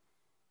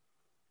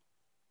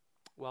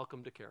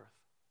 Welcome to Kerith.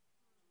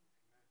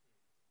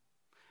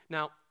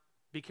 Now,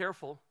 be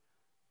careful,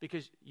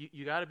 because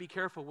you got to be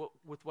careful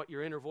with what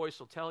your inner voice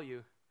will tell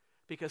you,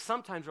 because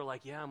sometimes we're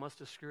like, yeah, I must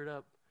have screwed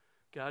up.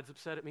 God's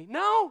upset at me.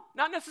 No,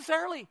 not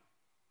necessarily.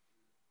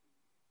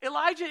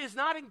 Elijah is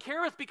not in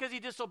Kerith because he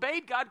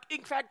disobeyed God.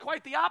 In fact,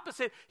 quite the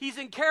opposite. He's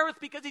in Kerith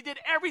because he did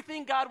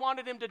everything God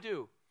wanted him to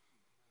do,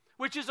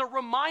 which is a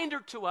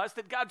reminder to us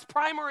that God's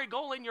primary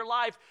goal in your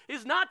life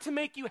is not to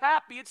make you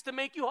happy, it's to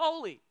make you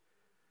holy.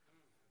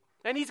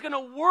 And he's going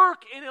to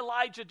work in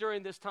Elijah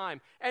during this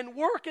time and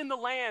work in the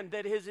land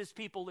that is his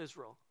people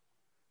Israel.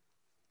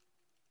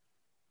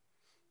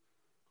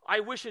 I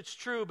wish it's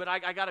true, but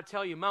I got to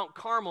tell you, Mount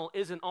Carmel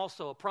isn't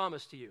also a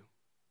promise to you.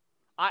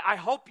 I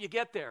hope you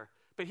get there.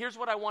 But here's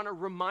what I want to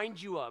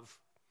remind you of,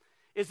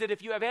 is that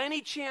if you have any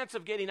chance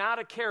of getting out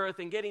of Kerith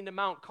and getting to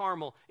Mount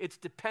Carmel, it's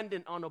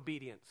dependent on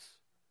obedience.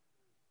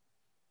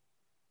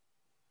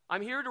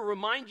 I'm here to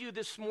remind you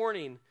this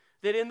morning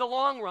that in the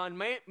long run,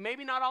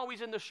 maybe not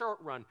always in the short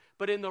run,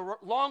 but in the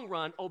long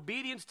run,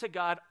 obedience to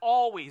God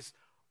always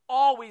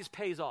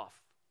pays off.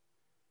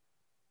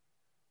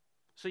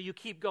 So you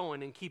keep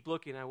going and keep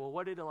looking at, well,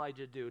 what did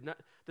Elijah do?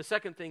 The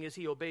second thing is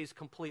he obeys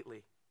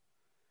completely.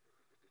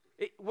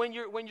 When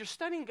you're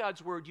studying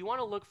God's word, you want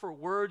to look for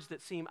words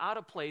that seem out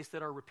of place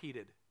that are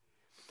repeated.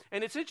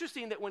 And it's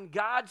interesting that when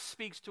God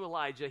speaks to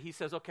Elijah, he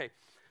says, okay,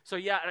 so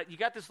yeah, you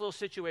got this little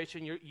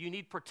situation. You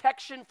need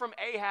protection from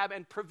Ahab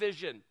and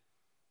provision.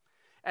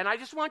 And I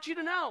just want you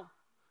to know,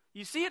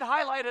 you see it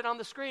highlighted on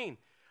the screen.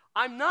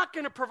 I'm not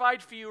going to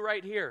provide for you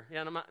right here.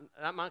 Yeah,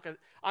 I'm not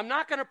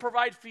going to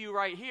provide for you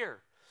right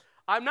here.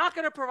 I'm not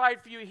going to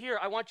provide for you here.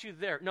 I want you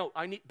there. No,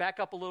 I need back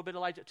up a little bit,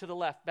 Elijah, to the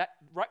left. Back,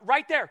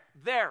 right there.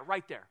 There,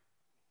 right there.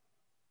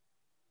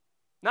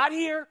 Not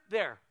here,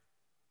 there.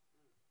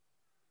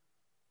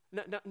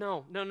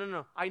 No.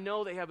 I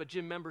know they have a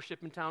gym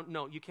membership in town.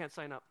 No, you can't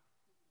sign up.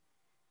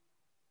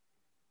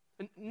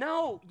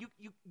 No,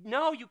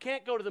 you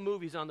can't go to the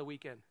movies on the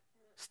weekend.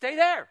 Stay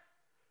there.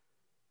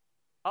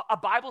 A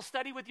Bible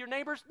study with your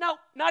neighbors? No,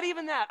 not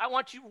even that. I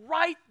want you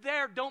right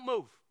there. Don't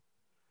move.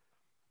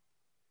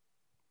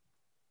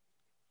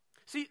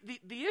 See,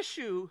 the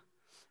issue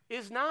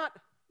is not,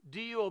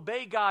 do you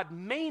obey God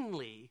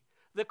mainly?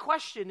 The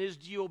question is,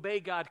 do you obey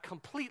God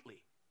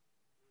completely?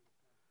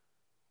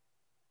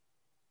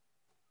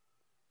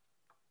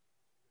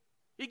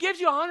 He gives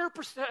you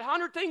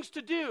 100 things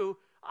to do.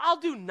 I'll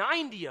do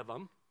 90 of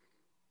them.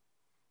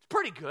 It's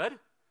pretty good.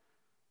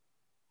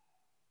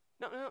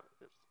 No.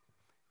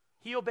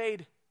 He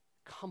obeyed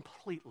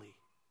completely.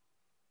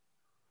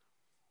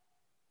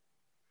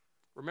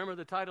 Remember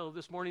the title of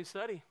this morning's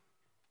study?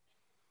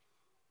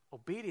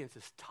 Obedience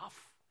is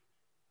tough.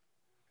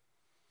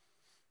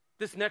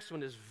 This next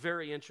one is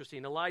very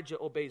interesting. Elijah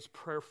obeys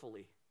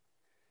prayerfully.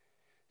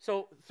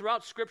 So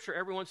throughout Scripture,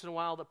 every once in a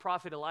while, the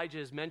prophet Elijah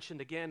is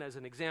mentioned again as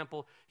an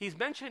example. He's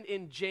mentioned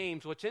in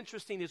James. What's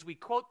interesting is we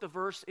quote the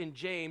verse in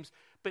James,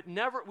 but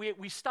never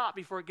we stop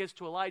before it gets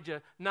to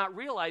Elijah, not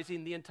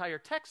realizing the entire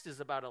text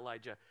is about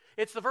Elijah.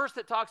 It's the verse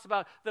that talks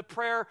about the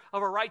prayer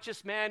of a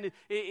righteous man,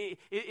 it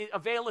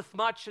availeth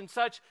much and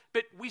such,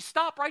 but we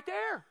stop right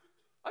there.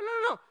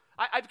 Oh, no.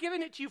 I've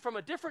given it to you from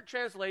a different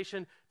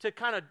translation to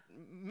kind of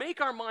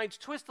make our minds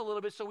twist a little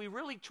bit so we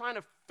really trying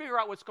to figure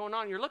out what's going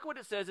on here. Look what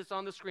it says. It's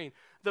on the screen.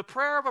 The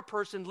prayer of a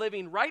person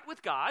living right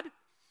with God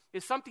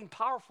is something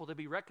powerful to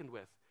be reckoned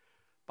with.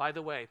 By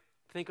the way,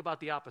 think about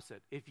the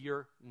opposite. If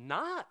you're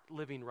not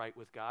living right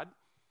with God,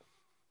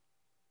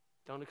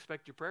 don't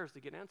expect your prayers to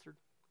get answered.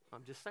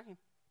 I'm just saying.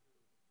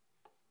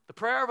 The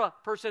prayer of a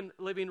person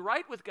living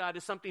right with God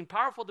is something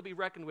powerful to be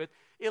reckoned with.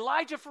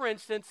 Elijah, for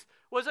instance,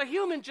 was a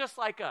human just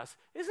like us.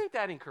 Isn't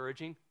that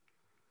encouraging?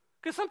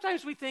 Because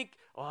sometimes we think,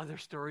 oh,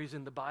 there's stories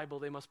in the Bible.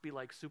 They must be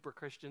like super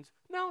Christians.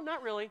 No,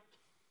 not really.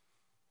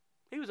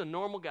 He was a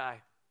normal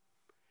guy.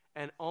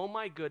 And oh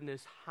my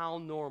goodness, how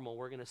normal.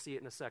 We're going to see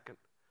it in a second.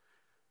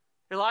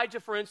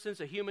 Elijah, for instance,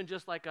 a human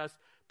just like us,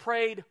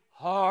 prayed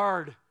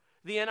hard.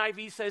 The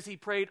NIV says he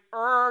prayed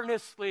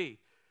earnestly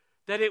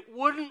that it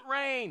wouldn't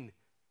rain.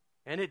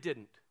 And it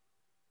didn't.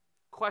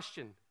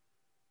 Question,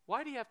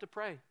 why do you have to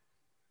pray?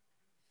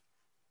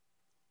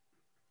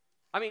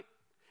 I mean,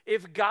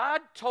 if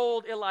God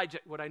told Elijah,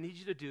 what I need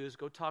you to do is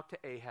go talk to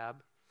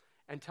Ahab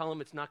and tell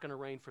him it's not going to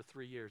rain for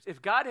 3 years.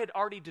 If God had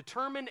already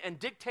determined and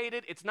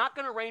dictated it's not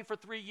going to rain for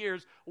 3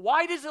 years,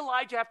 why does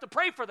Elijah have to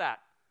pray for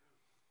that?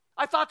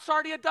 I thought it's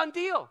already a done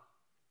deal.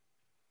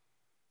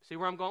 See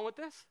where I'm going with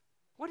this?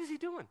 What is he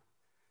doing?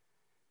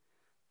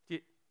 Do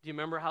you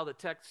remember how the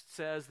text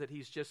says that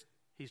he's just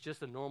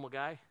a normal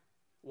guy?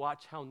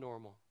 Watch how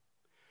normal.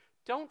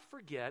 Don't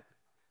forget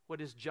what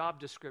his job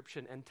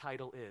description and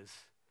title is.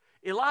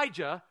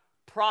 Elijah,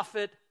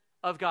 prophet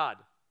of God.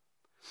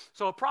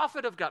 So a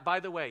prophet of God, by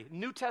the way,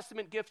 New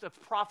Testament gift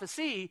of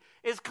prophecy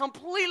is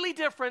completely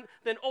different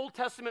than Old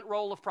Testament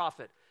role of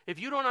prophet. If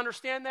you don't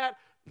understand that,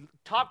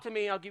 talk to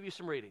me, I'll give you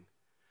some reading.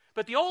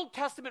 But the Old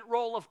Testament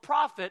role of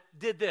prophet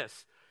did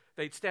this.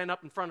 They'd stand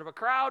up in front of a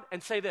crowd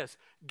and say this,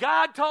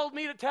 God told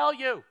me to tell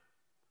you.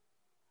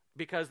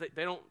 Because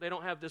they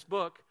don't have this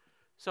book,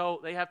 so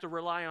they have to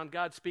rely on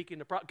God speaking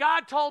to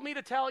God told me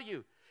to tell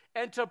you.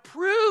 And to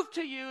prove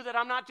to you that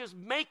I'm not just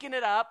making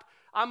it up,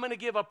 I'm going to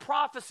give a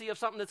prophecy of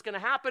something that's going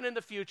to happen in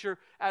the future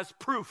as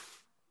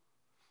proof.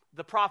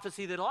 The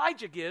prophecy that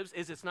Elijah gives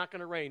is it's not going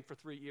to rain for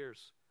 3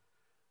 years.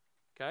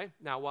 Okay?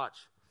 Now watch.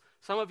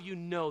 Some of you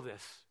know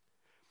this.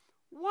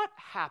 What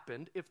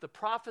happened if the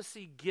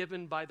prophecy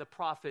given by the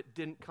prophet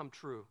didn't come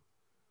true?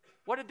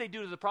 What did they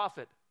do to the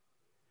prophet?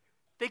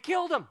 They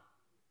killed him.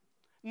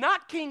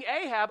 Not King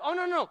Ahab. Oh,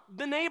 no.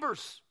 The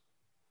neighbors.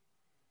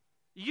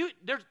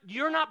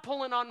 You're not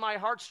pulling on my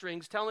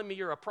heartstrings telling me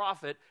you're a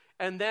prophet,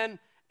 and then,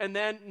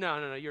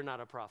 no, you're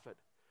not a prophet.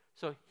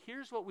 So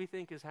here's what we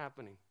think is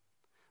happening,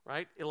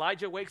 right?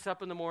 Elijah wakes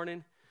up in the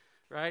morning,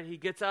 right? He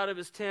gets out of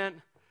his tent.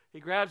 He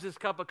grabs his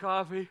cup of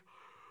coffee.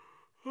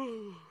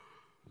 Are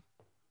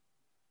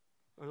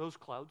those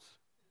clouds?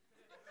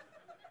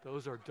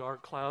 Those are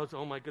dark clouds.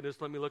 Oh, my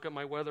goodness. Let me look at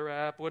my weather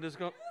app. What is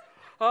going on?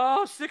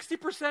 Oh,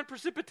 60%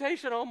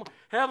 precipitation. Oh,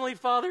 Heavenly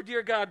Father,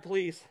 dear God,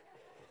 please.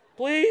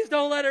 Please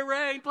don't let it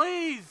rain,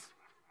 please.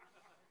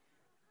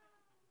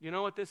 You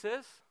know what this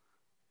is?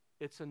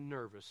 It's a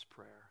nervous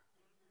prayer.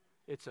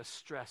 It's a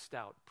stressed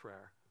out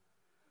prayer.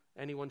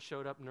 Anyone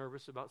showed up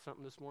nervous about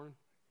something this morning?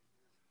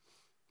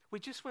 We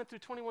just went through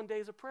 21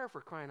 days of prayer,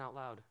 for crying out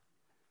loud.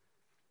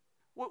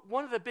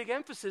 One of the big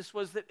emphasis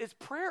was that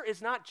prayer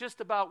is not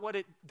just about what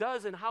it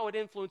does and how it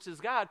influences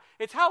God.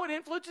 It's how it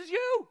influences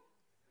you.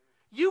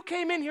 You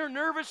came in here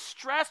nervous,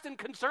 stressed, and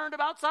concerned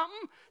about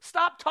something?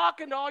 Stop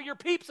talking to all your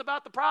peeps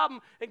about the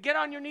problem and get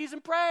on your knees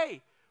and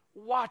pray.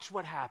 Watch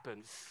what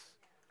happens.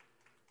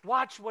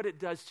 Watch what it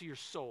does to your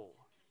soul.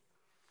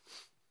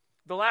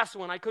 The last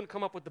one, I couldn't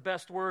come up with the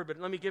best word, but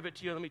let me give it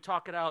to you. Let me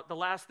talk it out. The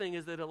last thing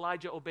is that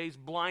Elijah obeys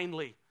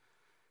blindly.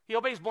 He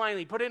obeys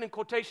blindly. Put it in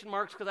quotation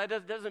marks because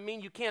that doesn't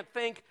mean you can't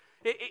think.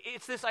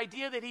 It's this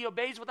idea that he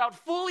obeys without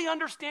fully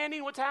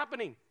understanding what's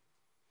happening.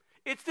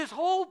 It's this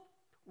whole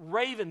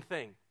raven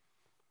thing.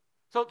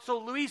 So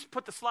Luis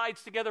put the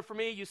slides together for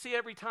me. You see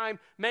every time,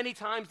 many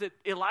times that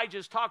Elijah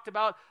is talked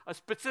about, a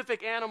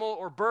specific animal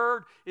or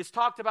bird is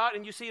talked about,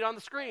 and you see it on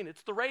the screen.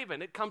 It's the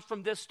raven. It comes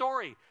from this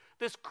story.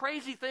 This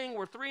crazy thing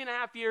where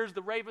 3.5 years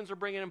the ravens are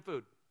bringing him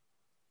food.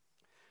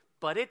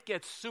 But it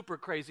gets super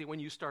crazy when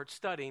you start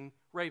studying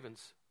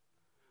ravens.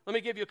 Let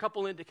me give you a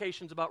couple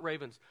indications about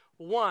ravens.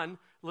 One,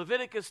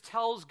 Leviticus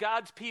tells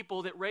God's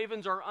people that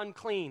ravens are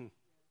unclean.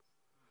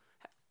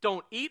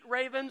 Don't eat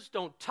ravens,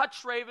 don't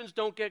touch ravens,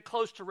 don't get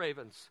close to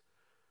ravens.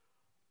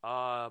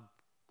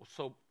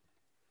 So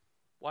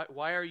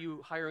why are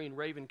you hiring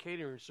raven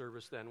catering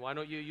service then? Why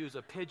don't you use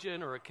a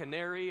pigeon or a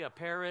canary, a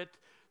parrot,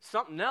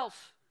 something else?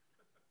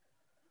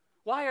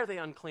 Why are they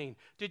unclean?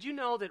 Did you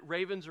know that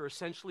ravens are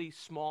essentially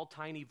small,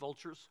 tiny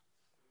vultures?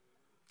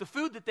 The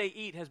food that they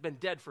eat has been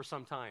dead for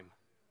some time.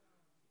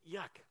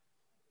 Yuck.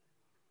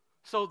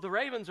 So the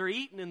ravens are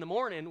eating in the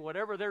morning,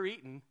 whatever they're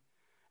eating.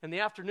 In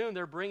the afternoon,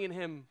 they're bringing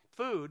him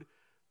food.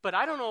 But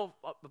I don't know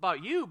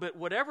about you, but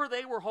whatever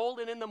they were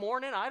holding in the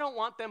morning, I don't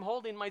want them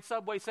holding my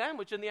Subway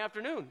sandwich in the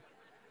afternoon.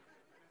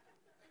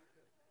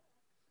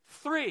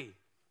 3,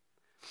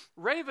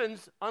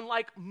 ravens,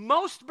 unlike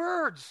most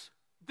birds,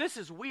 this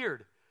is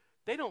weird,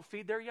 they don't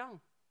feed their young.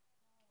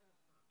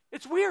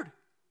 It's weird.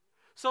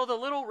 So the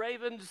little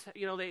ravens,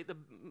 you know,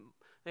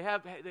 they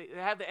have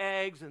the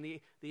eggs, and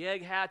the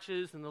egg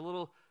hatches, and the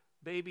little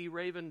baby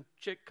raven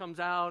chick comes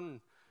out,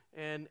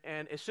 and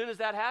as soon as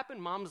that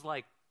happened, mom's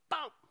like,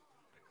 boom,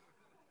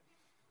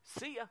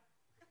 see ya.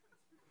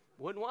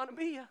 Wouldn't want to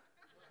be ya.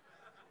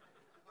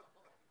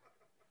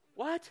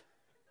 What?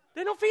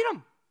 They don't feed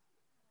them.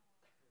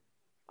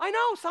 I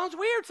know, sounds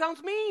weird,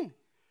 sounds mean.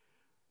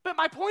 But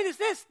my point is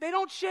this, they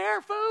don't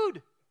share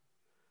food.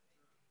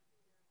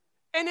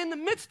 And in the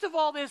midst of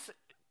all this,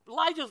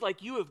 Elijah's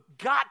like, you have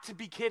got to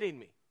be kidding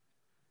me.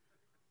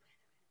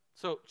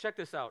 So check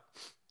this out.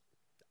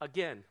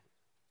 Again,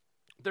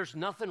 there's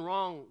nothing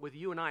wrong with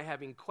you and I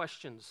having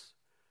questions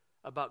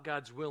about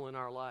God's will in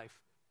our life.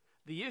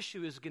 The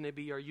issue is going to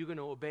be, are you going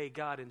to obey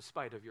God in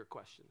spite of your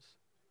questions?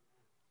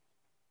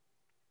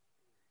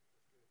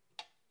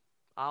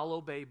 I'll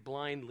obey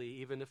blindly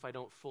even if I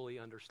don't fully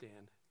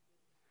understand.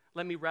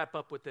 Let me wrap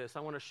up with this. I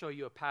want to show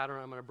you a pattern.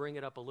 I'm going to bring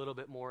it up a little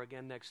bit more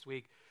again next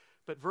week.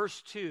 But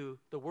verse 2,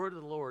 the word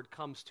of the Lord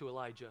comes to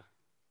Elijah.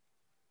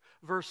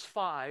 Verse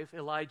 5,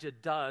 Elijah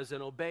does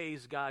and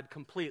obeys God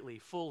completely,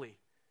 fully.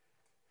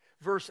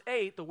 Verse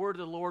 8, the word of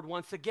the Lord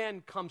once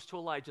again comes to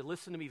Elijah.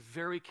 Listen to me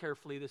very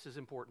carefully. This is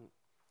important.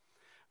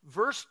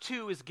 Verse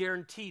 2 is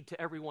guaranteed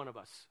to every one of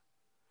us.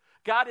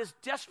 God is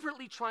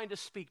desperately trying to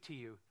speak to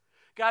you.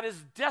 God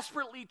is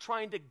desperately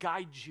trying to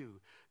guide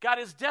you. God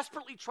is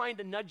desperately trying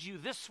to nudge you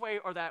this way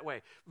or that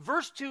way.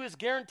 Verse 2 is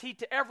guaranteed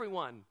to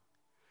everyone,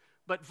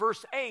 but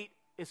verse 8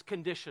 is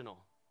conditional.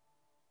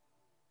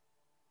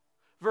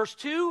 Verse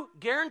 2,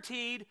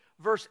 guaranteed.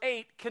 Verse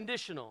 8,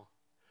 conditional.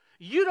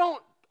 You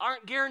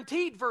aren't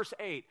guaranteed verse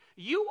 8.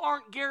 You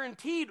aren't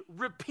guaranteed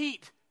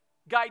repeat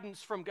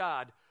guidance from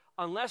God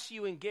unless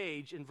you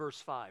engage in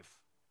verse 5.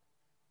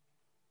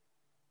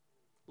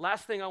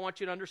 Last thing I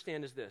want you to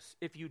understand is this.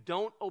 If you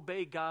don't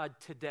obey God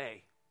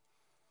today,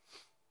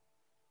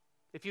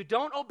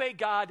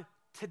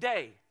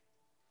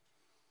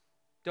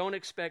 don't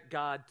expect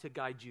God to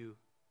guide you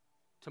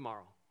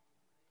tomorrow.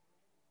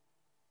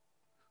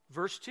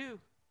 Verse 2,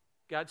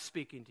 God's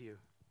speaking to you.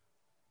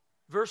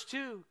 Verse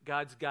 2,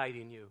 God's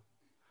guiding you.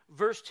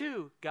 Verse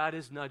 2, God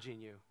is nudging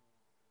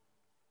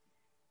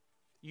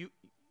you.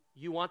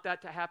 You want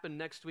that to happen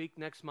next week,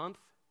 next month?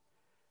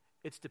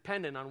 It's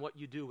dependent on what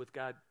you do with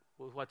God,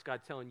 with what's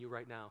God telling you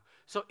right now.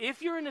 So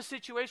if you're in a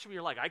situation where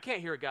you're like, I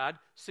can't hear God,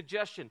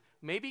 suggestion,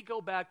 maybe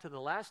go back to the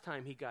last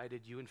time he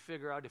guided you and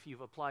figure out if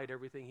you've applied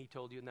everything he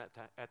told you in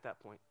at that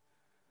point.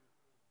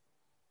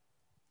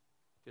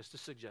 Just a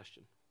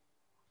suggestion.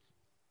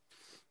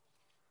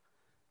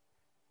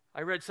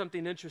 I read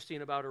something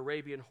interesting about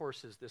Arabian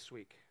horses this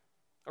week.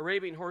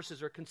 Arabian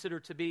horses are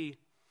considered to be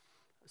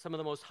some of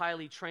the most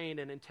highly trained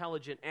and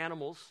intelligent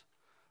animals,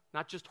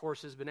 not just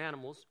horses, but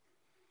animals.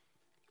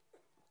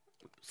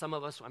 Some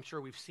of us, I'm sure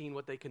we've seen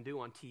what they can do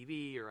on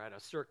TV or at a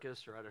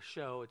circus or at a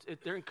show.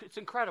 It's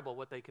incredible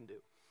what they can do.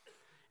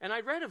 And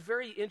I read a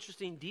very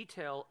interesting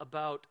detail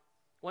about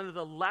one of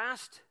the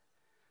last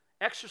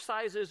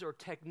exercises or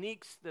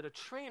techniques that a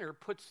trainer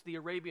puts the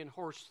Arabian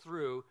horse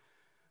through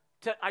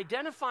to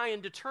identify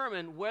and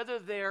determine whether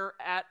they're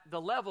at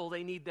the level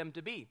they need them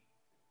to be.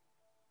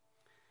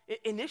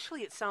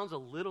 Initially, it sounds a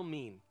little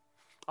mean.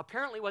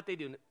 Apparently what they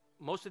do,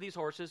 most of these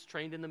horses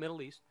trained in the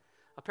Middle East,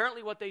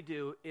 apparently what they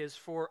do is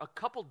for a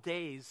couple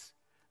days,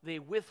 they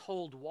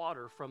withhold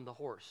water from the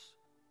horse.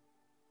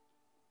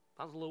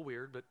 Sounds a little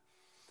weird, but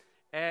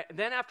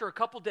then after a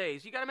couple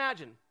days, you got to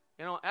imagine,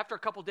 after a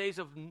couple days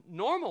of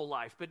normal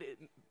life, but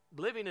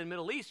living in the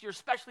Middle East, you're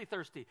especially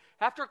thirsty.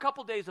 After a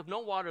couple days of no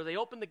water, they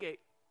open the gate.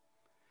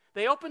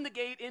 They open the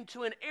gate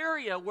into an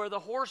area where the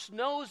horse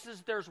knows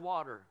there's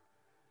water.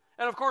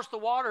 And of course,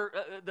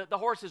 the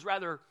horse is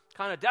rather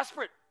kind of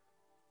desperate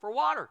for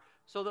water.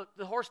 So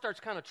the horse starts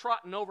kind of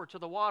trotting over to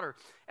the water.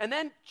 And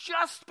then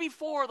just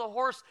before the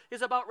horse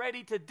is about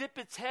ready to dip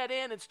its head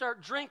in and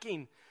start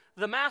drinking,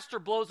 the master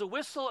blows a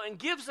whistle and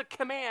gives a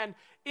command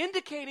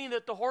indicating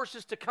that the horse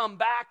is to come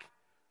back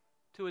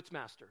to its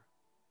master.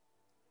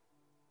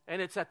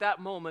 And it's at that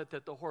moment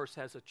that the horse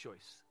has a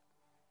choice.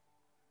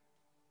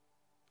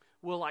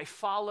 Will I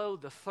follow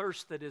the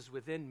thirst that is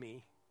within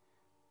me?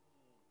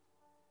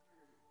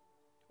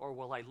 Or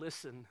will I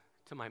listen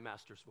to my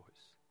master's voice?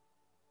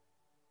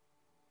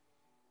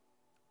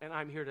 And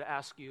I'm here to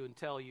ask you and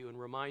tell you and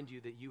remind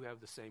you that you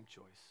have the same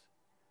choice.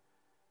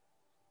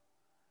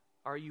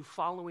 Are you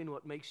following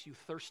what makes you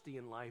thirsty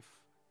in life?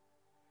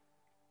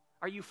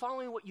 Are you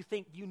following what you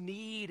think you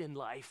need in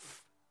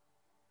life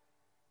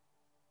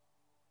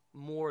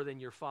more than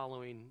you're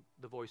following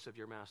the voice of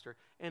your master?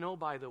 And oh,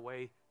 by the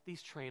way,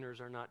 these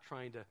trainers are not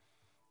trying to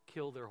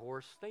kill their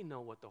horse. They know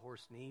what the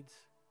horse needs.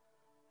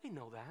 They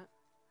know that.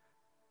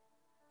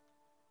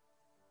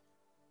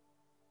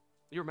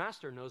 Your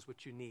master knows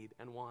what you need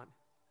and want.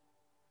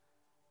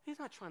 He's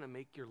not trying to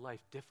make your life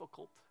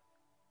difficult.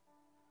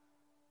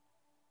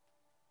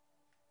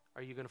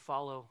 Are you going to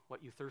follow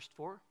what you thirst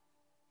for?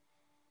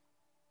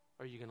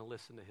 Or are you going to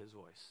listen to his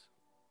voice?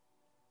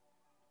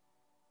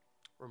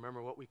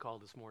 Remember what we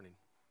called this morning.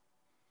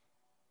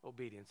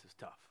 Obedience is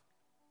tough.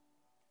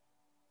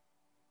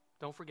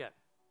 Don't forget,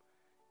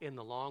 in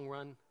the long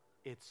run,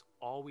 it's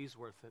always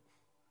worth it.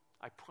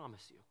 I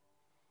promise you.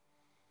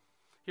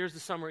 Here's the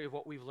summary of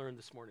what we've learned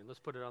this morning.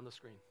 Let's put it on the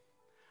screen.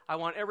 I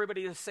want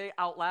everybody to say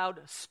out loud,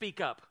 speak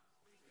up.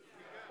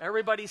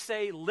 Everybody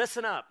say,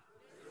 listen up.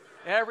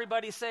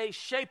 Everybody say,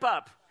 shape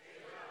up.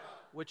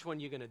 Which one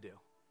are you going to do?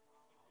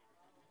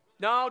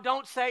 No,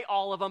 don't say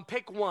all of them.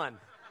 Pick one.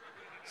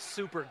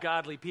 Super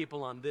godly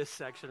people on this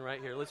section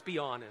right here. Let's be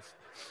honest.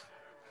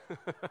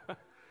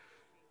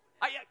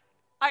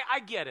 I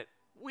get it.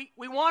 We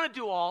want to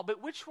do all,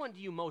 but which one do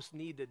you most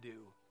need to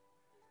do?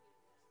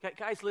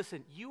 Guys,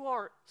 listen,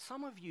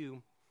 some of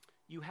you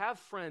have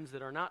friends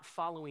that are not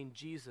following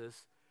Jesus,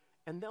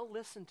 and they'll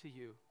listen to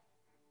you.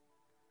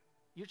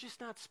 You're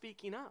just not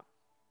speaking up.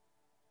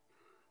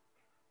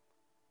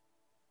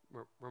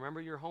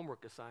 Remember your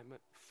homework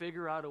assignment.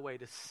 Figure out a way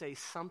to say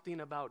something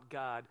about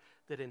God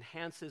that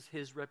enhances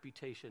his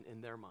reputation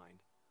in their mind.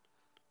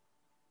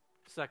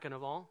 Second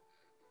of all,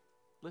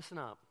 listen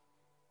up.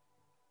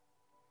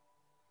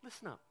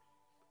 Listen up.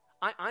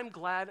 I'm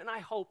glad and I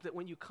hope that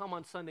when you come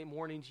on Sunday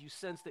mornings, you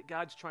sense that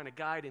God's trying to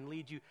guide and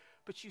lead you.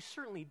 But you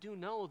certainly do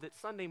know that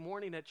Sunday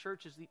morning at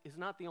church is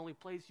not the only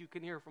place you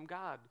can hear from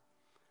God.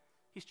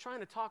 He's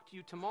trying to talk to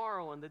you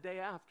tomorrow and the day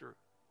after.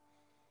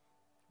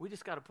 We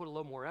just got to put a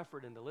little more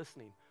effort into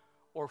listening.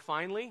 Or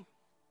finally,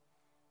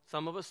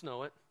 some of us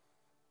know it,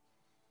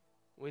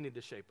 we need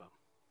to shape up.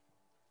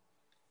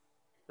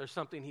 There's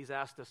something he's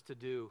asked us to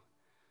do,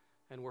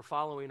 and we're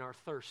following our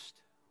thirst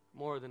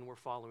more than we're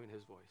following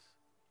his voice.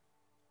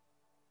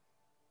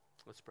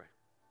 Let's pray.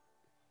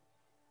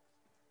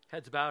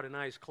 Heads bowed and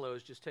eyes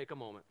closed. Just take a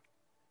moment.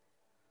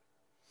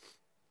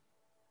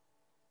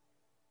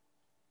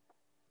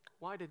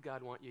 Why did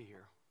God want you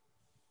here?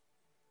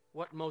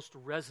 What most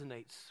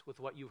resonates with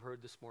what you've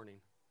heard this morning?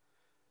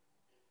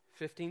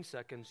 15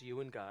 seconds, you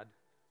and God.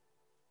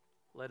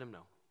 Let him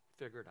know.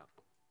 Figure it out.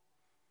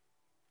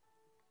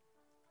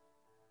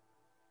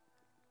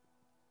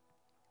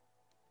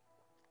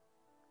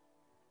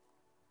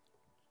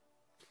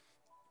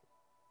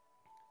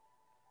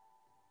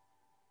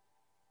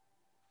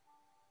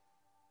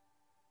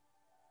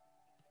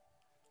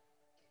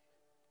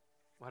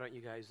 Why don't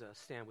you guys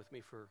stand with me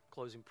for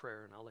closing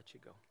prayer, and I'll let you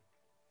go.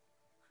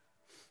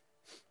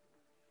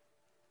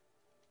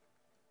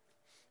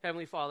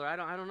 Heavenly Father, I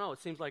don't know.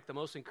 It seems like the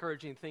most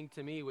encouraging thing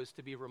to me was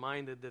to be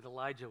reminded that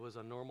Elijah was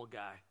a normal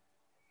guy.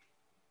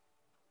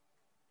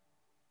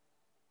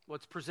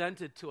 What's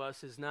presented to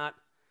us is not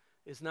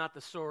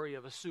the story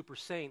of a super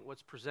saint.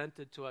 What's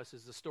presented to us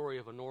is the story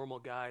of a normal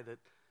guy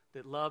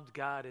that loved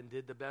God and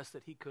did the best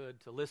that he could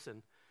to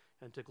listen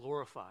and to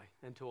glorify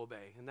and to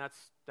obey. And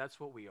that's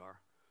what we are.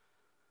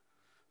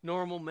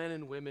 Normal men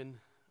and women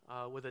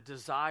with a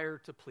desire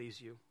to please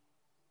you.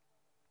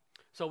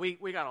 So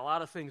we got a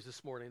lot of things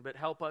this morning, but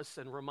help us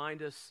and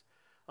remind us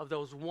of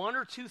those one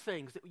or two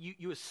things that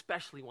you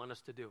especially want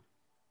us to do.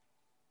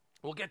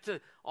 We'll get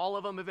to all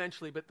of them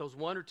eventually, but those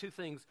one or two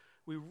things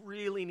we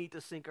really need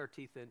to sink our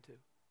teeth into.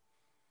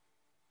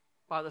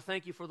 Father,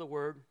 thank you for the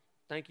word.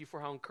 Thank you for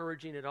how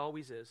encouraging it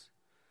always is.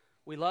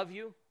 We love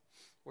you.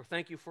 We're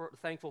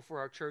thankful for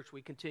our church.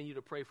 We continue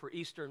to pray for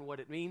Easter and what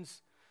it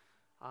means.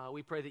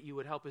 We pray that you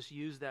would help us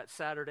use that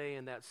Saturday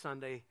and that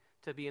Sunday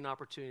to be an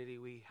opportunity.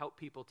 We help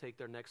people take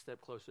their next step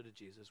closer to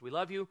Jesus. We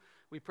love you.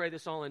 We pray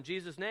this all in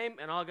Jesus' name.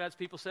 And all God's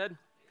people said, amen.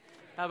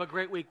 Have a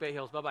great week, Bay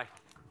Hills. Bye-bye.